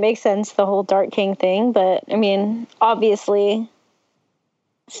 I mean, it makes sense, the whole Dark King thing, but I mean, obviously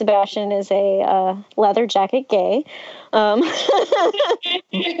Sebastian is a leather jacket gay. I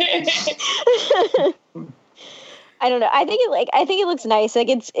don't know. I think it looks nice. Like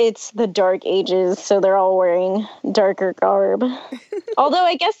it's the Dark Ages, so they're all wearing darker garb. Although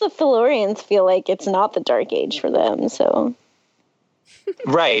I guess the Felurians feel like it's not the Dark Age for them, so.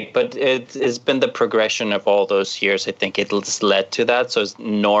 Right, but it's been the progression of all those years. I think it's led to that, so it's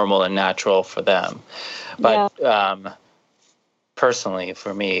normal and natural for them. But personally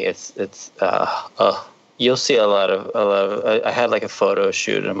for me, it's you'll see a lot of. I had like a photo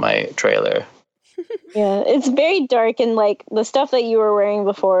shoot in my trailer. Yeah, it's very dark, and like the stuff that you were wearing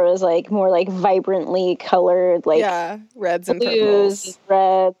before was like more like vibrantly colored, like reds and blues, purples.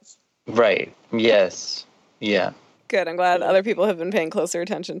 reds. Right. Yes. Yeah. Good. I'm glad other people have been paying closer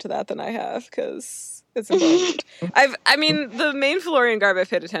attention to that than I have, because it's important. I mean, the main Florian garb I've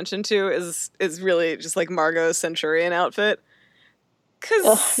paid attention to is really just like Margot's Centurion outfit.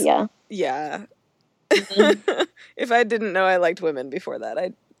 Cause yeah. Mm-hmm. If I didn't know I liked women before that,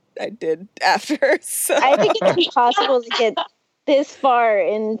 I did after. So I think it's impossible to get this far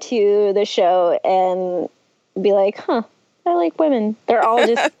into the show and be like, huh, I like women. They're all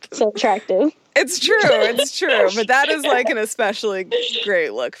just so attractive. It's true. But that is like an especially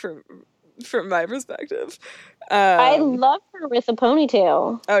great look from my perspective. I love her with a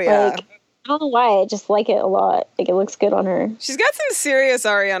ponytail. Oh, yeah. Like, I don't know why. I just like it a lot. Like, it looks good on her. She's got some serious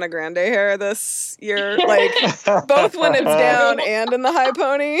Ariana Grande hair this year. Like, both when it's down and in the high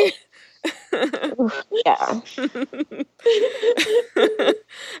pony. Yeah.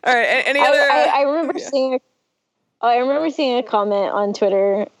 All right. Any other? I remember seeing a comment on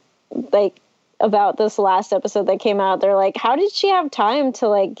Twitter, like, about this last episode that came out. They're like, how did she have time to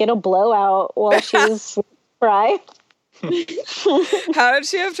like get a blowout while she's fried? How did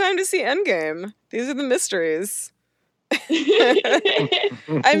she have time to see Endgame? These are the mysteries.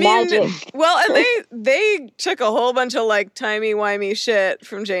 I mean, Magic. well, and they took a whole bunch of like timey-wimey shit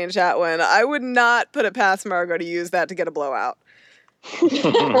from Jane Chatwin. I would not put it past Margot to use that to get a blowout.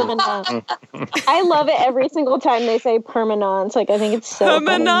 Permanence. I love it every single time they say permanence. Like, I think it's so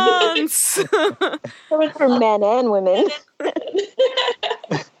Permanence. for men and women.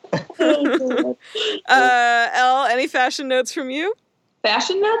 Elle, any fashion notes from you?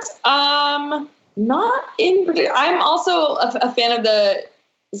 Fashion notes? Not in particular. I'm also a fan of the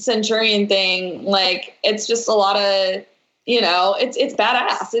Centurion thing. Like, it's just a lot of, it's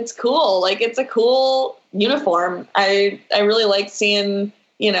badass. It's cool. Like, it's a cool uniform. I really like seeing,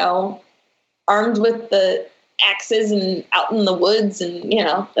 armed with the axes and out in the woods, and,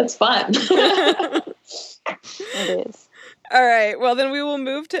 that's fun. It is. All right, well, then we will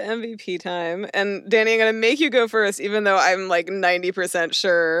move to MVP time. And Danny, I'm going to make you go first, even though I'm like 90%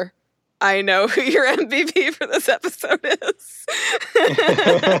 sure I know who your MVP for this episode is.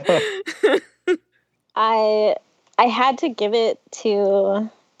 I had to give it to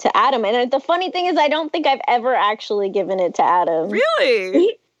Adam. And the funny thing is, I don't think I've ever actually given it to Adam.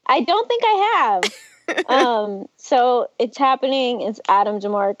 Really? I don't think I have. So it's happening. It's Adam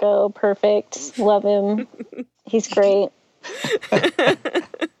DeMarco. Perfect. Love him. He's great.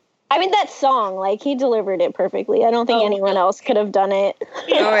 I mean, that song, like, he delivered it perfectly. I don't think anyone else could have done it.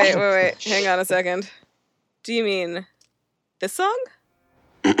 Oh, wait. Hang on a second. Do you mean this song?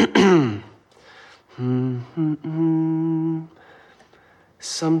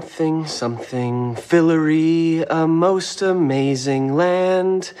 Something, Fillory, a most amazing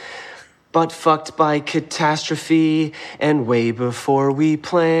land, but fucked by catastrophe and way before we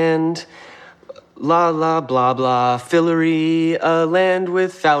planned. La la blah blah, Fillory, a land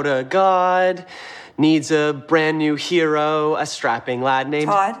without a god, needs a brand new hero, a strapping lad named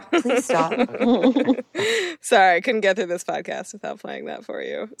Todd, please stop. Sorry, I couldn't get through this podcast without playing that for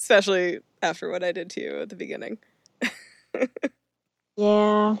you, especially after what I did to you at the beginning.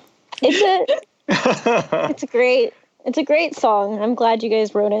 Yeah. It's a great song. I'm glad you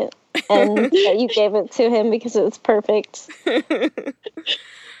guys wrote it and that you gave it to him because it was perfect.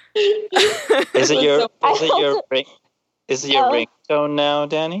 Is it your ringtone now,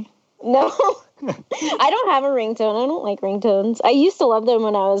 Danny? No. I don't have a ringtone. I don't like ringtones. I used to love them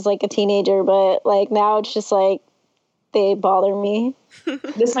when I was like a teenager, but like now it's just like they bother me.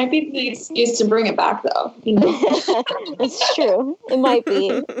 This might be the excuse to bring it back, though. It's true. It might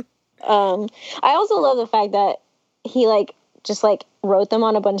be. I also love the fact that he just wrote them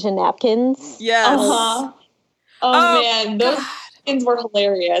on a bunch of napkins. Yes. Uh-huh. Oh man, those napkins were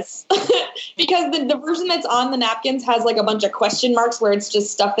hilarious. Because the version that's on the napkins has like a bunch of question marks where it's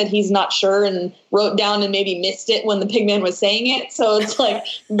just stuff that he's not sure and wrote down and maybe missed it when the pigman was saying it. So it's like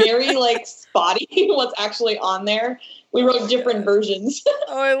very spotty what's actually on there. We wrote different versions.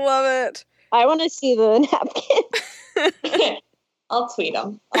 Oh, I love it. I want to see the napkin. I'll tweet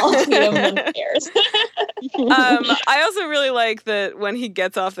them. When it airs. I also really like that when he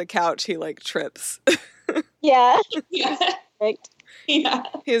gets off the couch, he trips. Yeah. Yeah. Perfect. Yeah.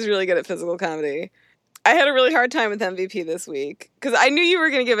 He's really good at physical comedy. I had a really hard time with MVP this week because I knew you were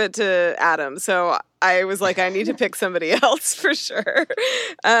going to give it to Adam. So I was like, I need to pick somebody else for sure.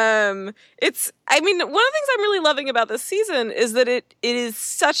 One of the things I'm really loving about this season is that it is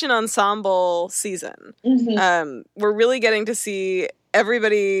such an ensemble season. Mm-hmm. We're really getting to see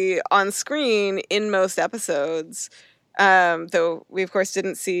everybody on screen in most episodes. Though we, of course,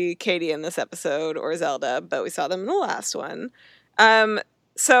 didn't see Katie in this episode or Zelda, but we saw them in the last one.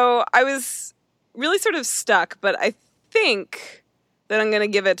 So I was really sort of stuck, but I think that I'm going to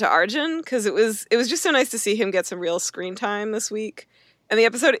give it to Arjun because it was just so nice to see him get some real screen time this week. And the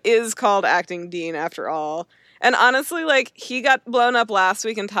episode is called Acting Dean after all. And honestly, like, he got blown up last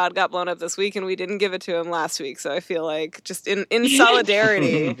week and Todd got blown up this week and we didn't give it to him last week. So I feel like just in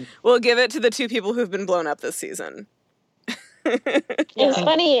solidarity, we'll give it to the two people who've been blown up this season. It's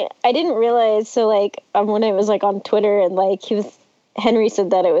funny. I didn't realize. So like when it was like on Twitter and like Henry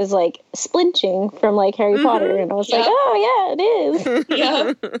said that it was like splinching from like Harry Potter, and I was like, oh yeah,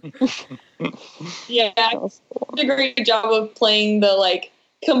 it is. Yeah, did a great job of playing the like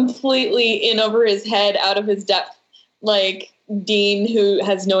completely in over his head, out of his depth, like Dean who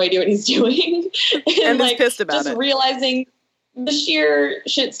has no idea what he's doing, and like pissed about just realizing the sheer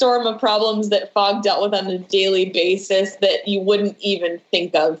shitstorm of problems that Fogg dealt with on a daily basis that you wouldn't even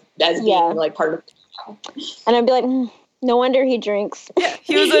think of as being like part of the show. And I'd be like, no wonder he drinks. Yeah,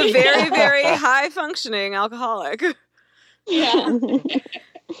 he was a very, very high-functioning alcoholic. Yeah.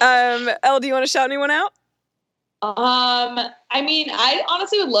 Elle, do you want to shout anyone out? I mean, I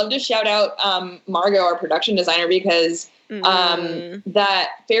honestly would love to shout out Margot, our production designer, because that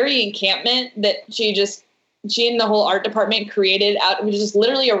fairy encampment that she and the whole art department created it was just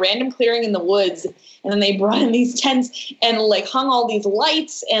literally a random clearing in the woods, and then they brought in these tents and like hung all these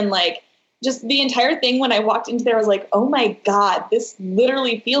lights and like just the entire thing. When I walked into there, I was like, oh my God, this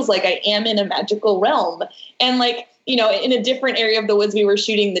literally feels like I am in a magical realm. And like, you know, in a different area of the woods, we were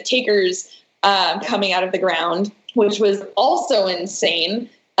shooting the Takers coming out of the ground, which was also insane.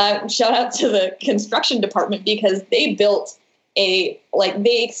 Shout out to the construction department because they built they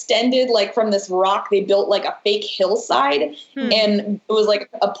extended like from this rock, they built like a fake hillside and it was like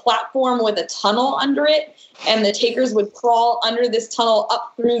a platform with a tunnel under it. And the Takers would crawl under this tunnel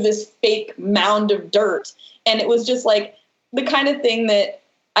up through this fake mound of dirt. And it was just like the kind of thing that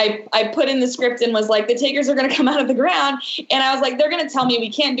I put in the script and was like, the Takers are going to come out of the ground. And I was like, they're going to tell me we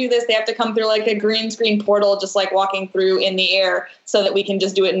can't do this. They have to come through like a green screen portal, just like walking through in the air so that we can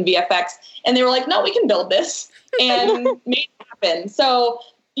just do it in VFX. And they were like, no, we can build this. And made it happen. So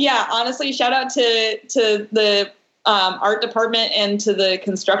yeah, honestly, shout out to the art department and to the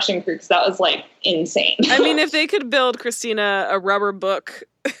construction crew because that was like insane. I mean, if they could build Christina a rubber book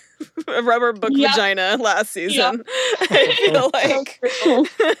vagina last season, I feel like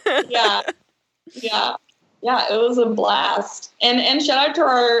yeah, it was a blast. And shout out to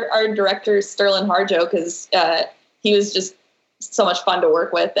our director Sterling Harjo because he was just so much fun to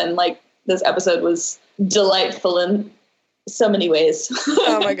work with, and like this episode was delightful in so many ways.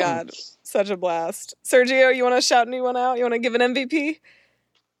 Oh my God. Such a blast. Sergio, you want to shout anyone out? You want to give an MVP?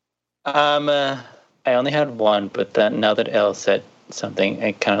 I only had one, but then now that Elle said something,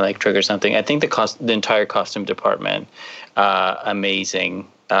 it kind of like triggered something. I think the entire costume department, amazing.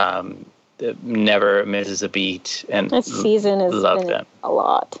 Never misses a beat, and this season has love been them a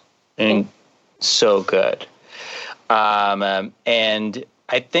lot. And so good. And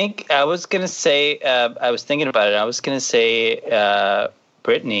I think I was going to say, I was thinking about it. I was going to say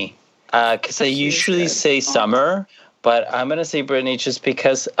Brittany, because I usually say Summer, but I'm going to say Brittany just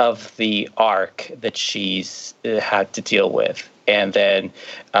because of the arc that she's had to deal with. And then,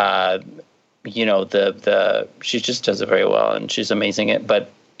 she just does it very well and she's amazing at it.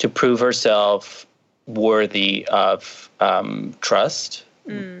 But to prove herself worthy of trust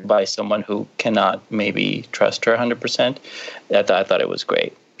by someone who cannot maybe trust her 100%. I thought it was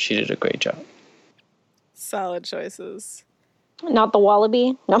great. She did a great job. Solid choices. Not the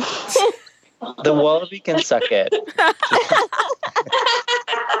wallaby. No. The wallaby can suck it.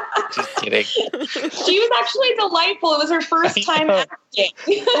 Just kidding. She was actually delightful. It was her first time acting.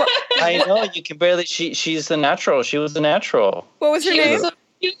 I know, you can barely. She's the natural. She was the natural. What was her name? Was a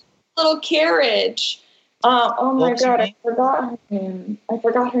cute little carriage. Oh my God, I forgot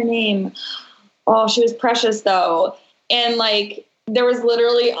her name. Oh, she was precious though. And like, there was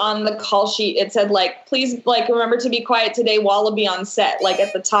literally on the call sheet, it said like, please like remember to be quiet today, Wallaby on set, like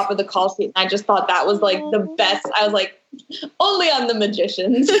at the top of the call sheet. And I just thought that was like the best. I was like, only on The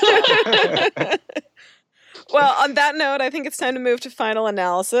Magicians. Well, on that note, I think it's time to move to final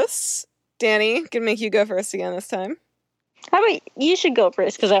analysis. Danny, can make you go first again this time. How about you should go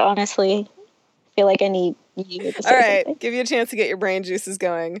first, because I honestly feel like I need you to say All right, something. give you a chance to get your brain juices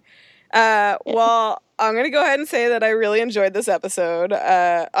going. Well, I'm going to go ahead and say that I really enjoyed this episode.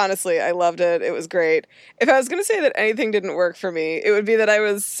 Honestly, I loved it. It was great. If I was going to say that anything didn't work for me, it would be that I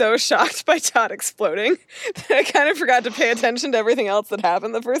was so shocked by Todd exploding that I kind of forgot to pay attention to everything else that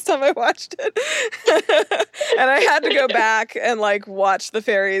happened the first time I watched it. And I had to go back and like watch the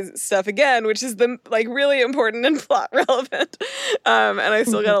fairies stuff again, which is the like really important and plot relevant. And I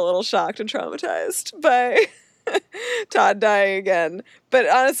still got a little shocked and traumatized by Todd dying again. But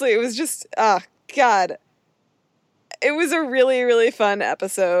honestly, it was just, God. It was a really, really fun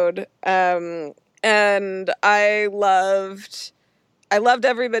episode. And I loved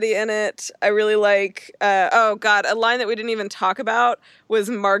everybody in it. I really like, a line that we didn't even talk about was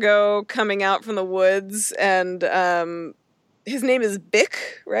Margot coming out from the woods, and his name is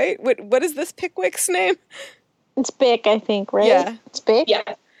Bick, right? What is this Pickwick's name? It's Bick, I think, right? Yeah. It's Bick? Yeah.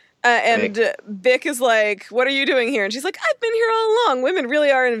 And Bick is like, what are you doing here? And she's like, I've been here all along. Women really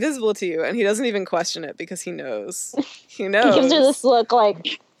are invisible to you. And he doesn't even question it because he knows. He knows. He gives her this look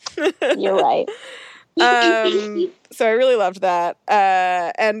like, you're right. So I really loved that.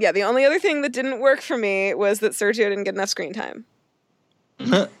 And yeah, the only other thing that didn't work for me was that Sergio didn't get enough screen time.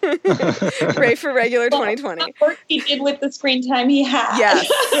 Ray for regular 2020. Work he did with the screen time he had. Yes.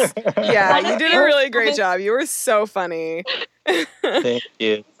 Yeah, you did a really great job. You were so funny. Thank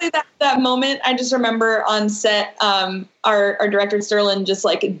you. That moment, I just remember on set, our director Sterling just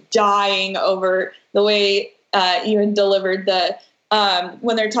like dying over the way you had delivered the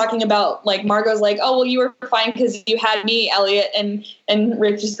when they're talking about like Margot's like, oh well, you were fine because you had me, Elliot, and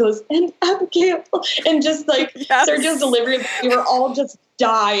Rick just goes, and Abigail, and just like Sergio's delivery, we were all just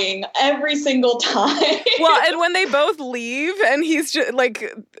dying every single time. Well, and when they both leave, and he's just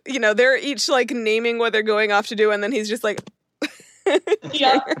like, you know, they're each like naming what they're going off to do, and then he's just like,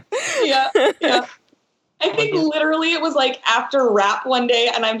 yeah. I think literally it was like after rap one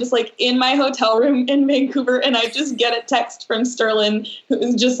day, and I'm just like in my hotel room in Vancouver, and I just get a text from Sterling who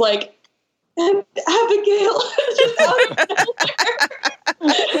is just like, and Abigail. Just out of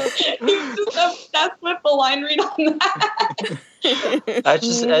nowhere. He's just obsessed with the line read on that.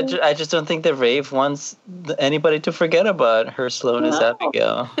 I just don't think that Rave wants anybody to forget about her slowness,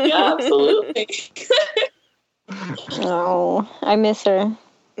 Abigail. Yeah, absolutely. Oh, I miss her.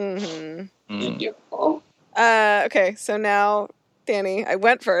 mm-hmm. Beautiful. Okay, so now, Danny, I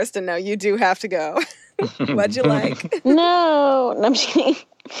went first, and now you do have to go. What'd you like? No, I'm just kidding.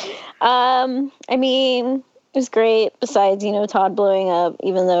 I mean, it was great. Besides, Todd blowing up,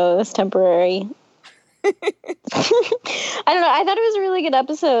 even though it was temporary. I don't know. I thought it was a really good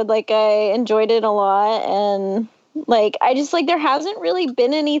episode. Like, I enjoyed it a lot, and like, I just like there hasn't really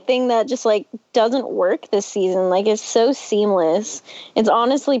been anything that just like doesn't work this season. Like, it's so seamless. It's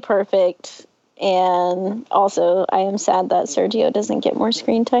honestly perfect. And also, I am sad that Sergio doesn't get more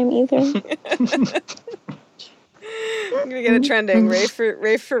screen time either. I'm gonna get it trending. Rave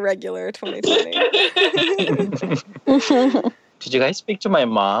for regular 2020. Did you guys speak to my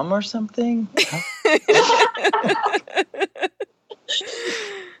mom or something?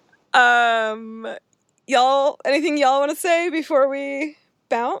 Y'all, anything y'all want to say before we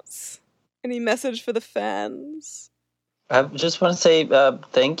bounce? Any message for the fans? I just want to say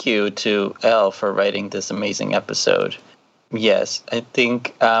thank you to Elle for writing this amazing episode. Yes, I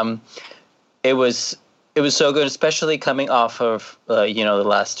think it was so good, especially coming off of the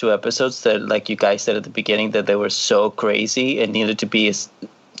last two episodes that, like you guys said at the beginning, that they were so crazy and needed to be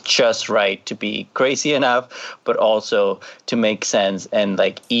just right to be crazy enough, but also to make sense and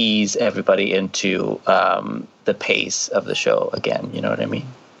like ease everybody into the pace of the show again. You know what I mean?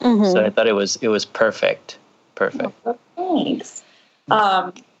 Mm-hmm. So I thought it was perfect. Perfect. Oh, thanks.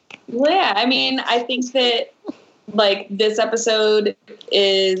 Yeah, I mean, I think that like this episode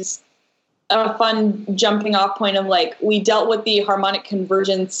is a fun jumping off point of like we dealt with the harmonic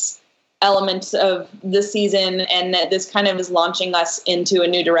convergence element of the season, and that this kind of is launching us into a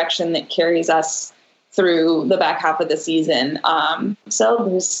new direction that carries us through the back half of the season. So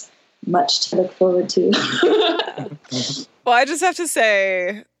there's much to look forward to. Well, I just have to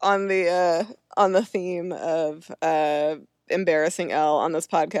say on the theme of embarrassing Elle on this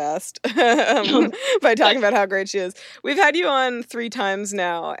podcast by talking about how great she is. We've had you on 3 times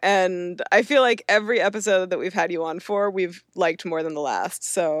now, and I feel like every episode that we've had you on for, we've liked more than the last.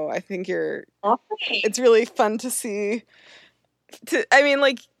 So I think it's really fun to see. I mean,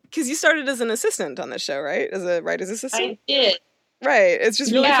 like, because you started as an assistant on this show, right? As a writer's assistant? I did. Right. It's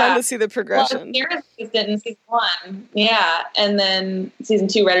just really fun to see the progression. Well, writer's assistant in season 1. Yeah. And then season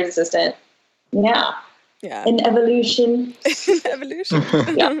 2, writer's assistant. Yeah. Yeah. In evolution. Evolution.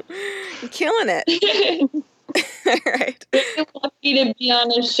 Yeah. You're killing it. All right. Really lucky to be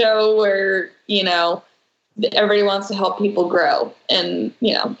on a show where, you know, everybody wants to help people grow. And,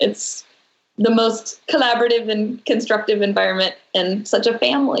 you know, it's the most collaborative and constructive environment and such a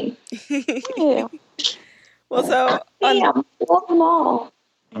family. Yeah. Well, so Love them all.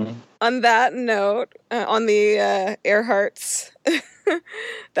 on that note, on the Earharts,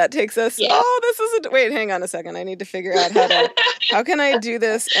 that takes us. Yeah. Oh, this is a. Wait, hang on a second. I need to figure out how can I do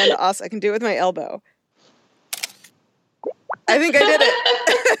this, and also I can do it with my elbow. I think I did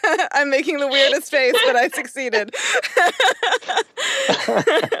it. I'm making the weirdest face, but I succeeded.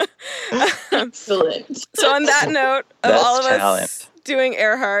 Excellent. So on that note, of That's all of talent. us doing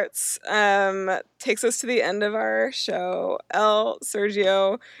Earharts, takes us to the end of our show. Elle,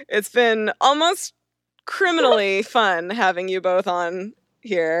 Sergio, it's been almost criminally fun having you both on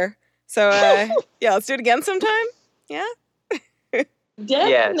here. So yeah, let's do it again sometime. Yeah.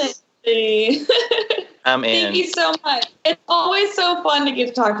 Definitely. I'm in. Thank you so much. It's always so fun to get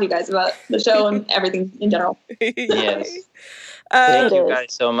to talk to you guys about the show and everything in general. Yes. Uh, Thank you is.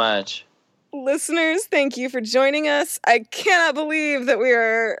 guys so much. Listeners, thank you for joining us. I cannot believe that we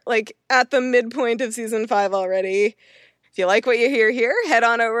are like at the midpoint of season 5 already. If you like what you hear here, head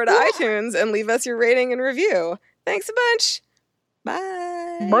on over to iTunes and leave us your rating and review. Thanks a bunch.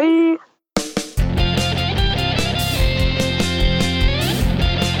 Bye. Bye.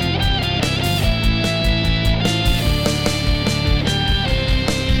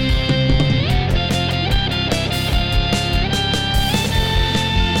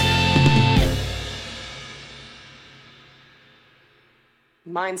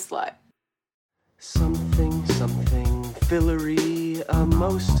 Mind Slut. Something, something, Fillory, a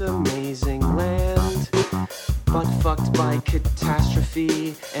most amazing land. But fucked by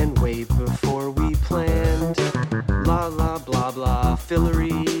catastrophe and way before we planned. La la blah blah,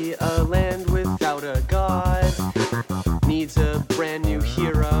 Fillory, a land without a god. Needs a brand new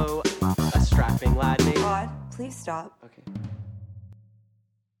hero, a strapping lad named... God, please stop. Okay.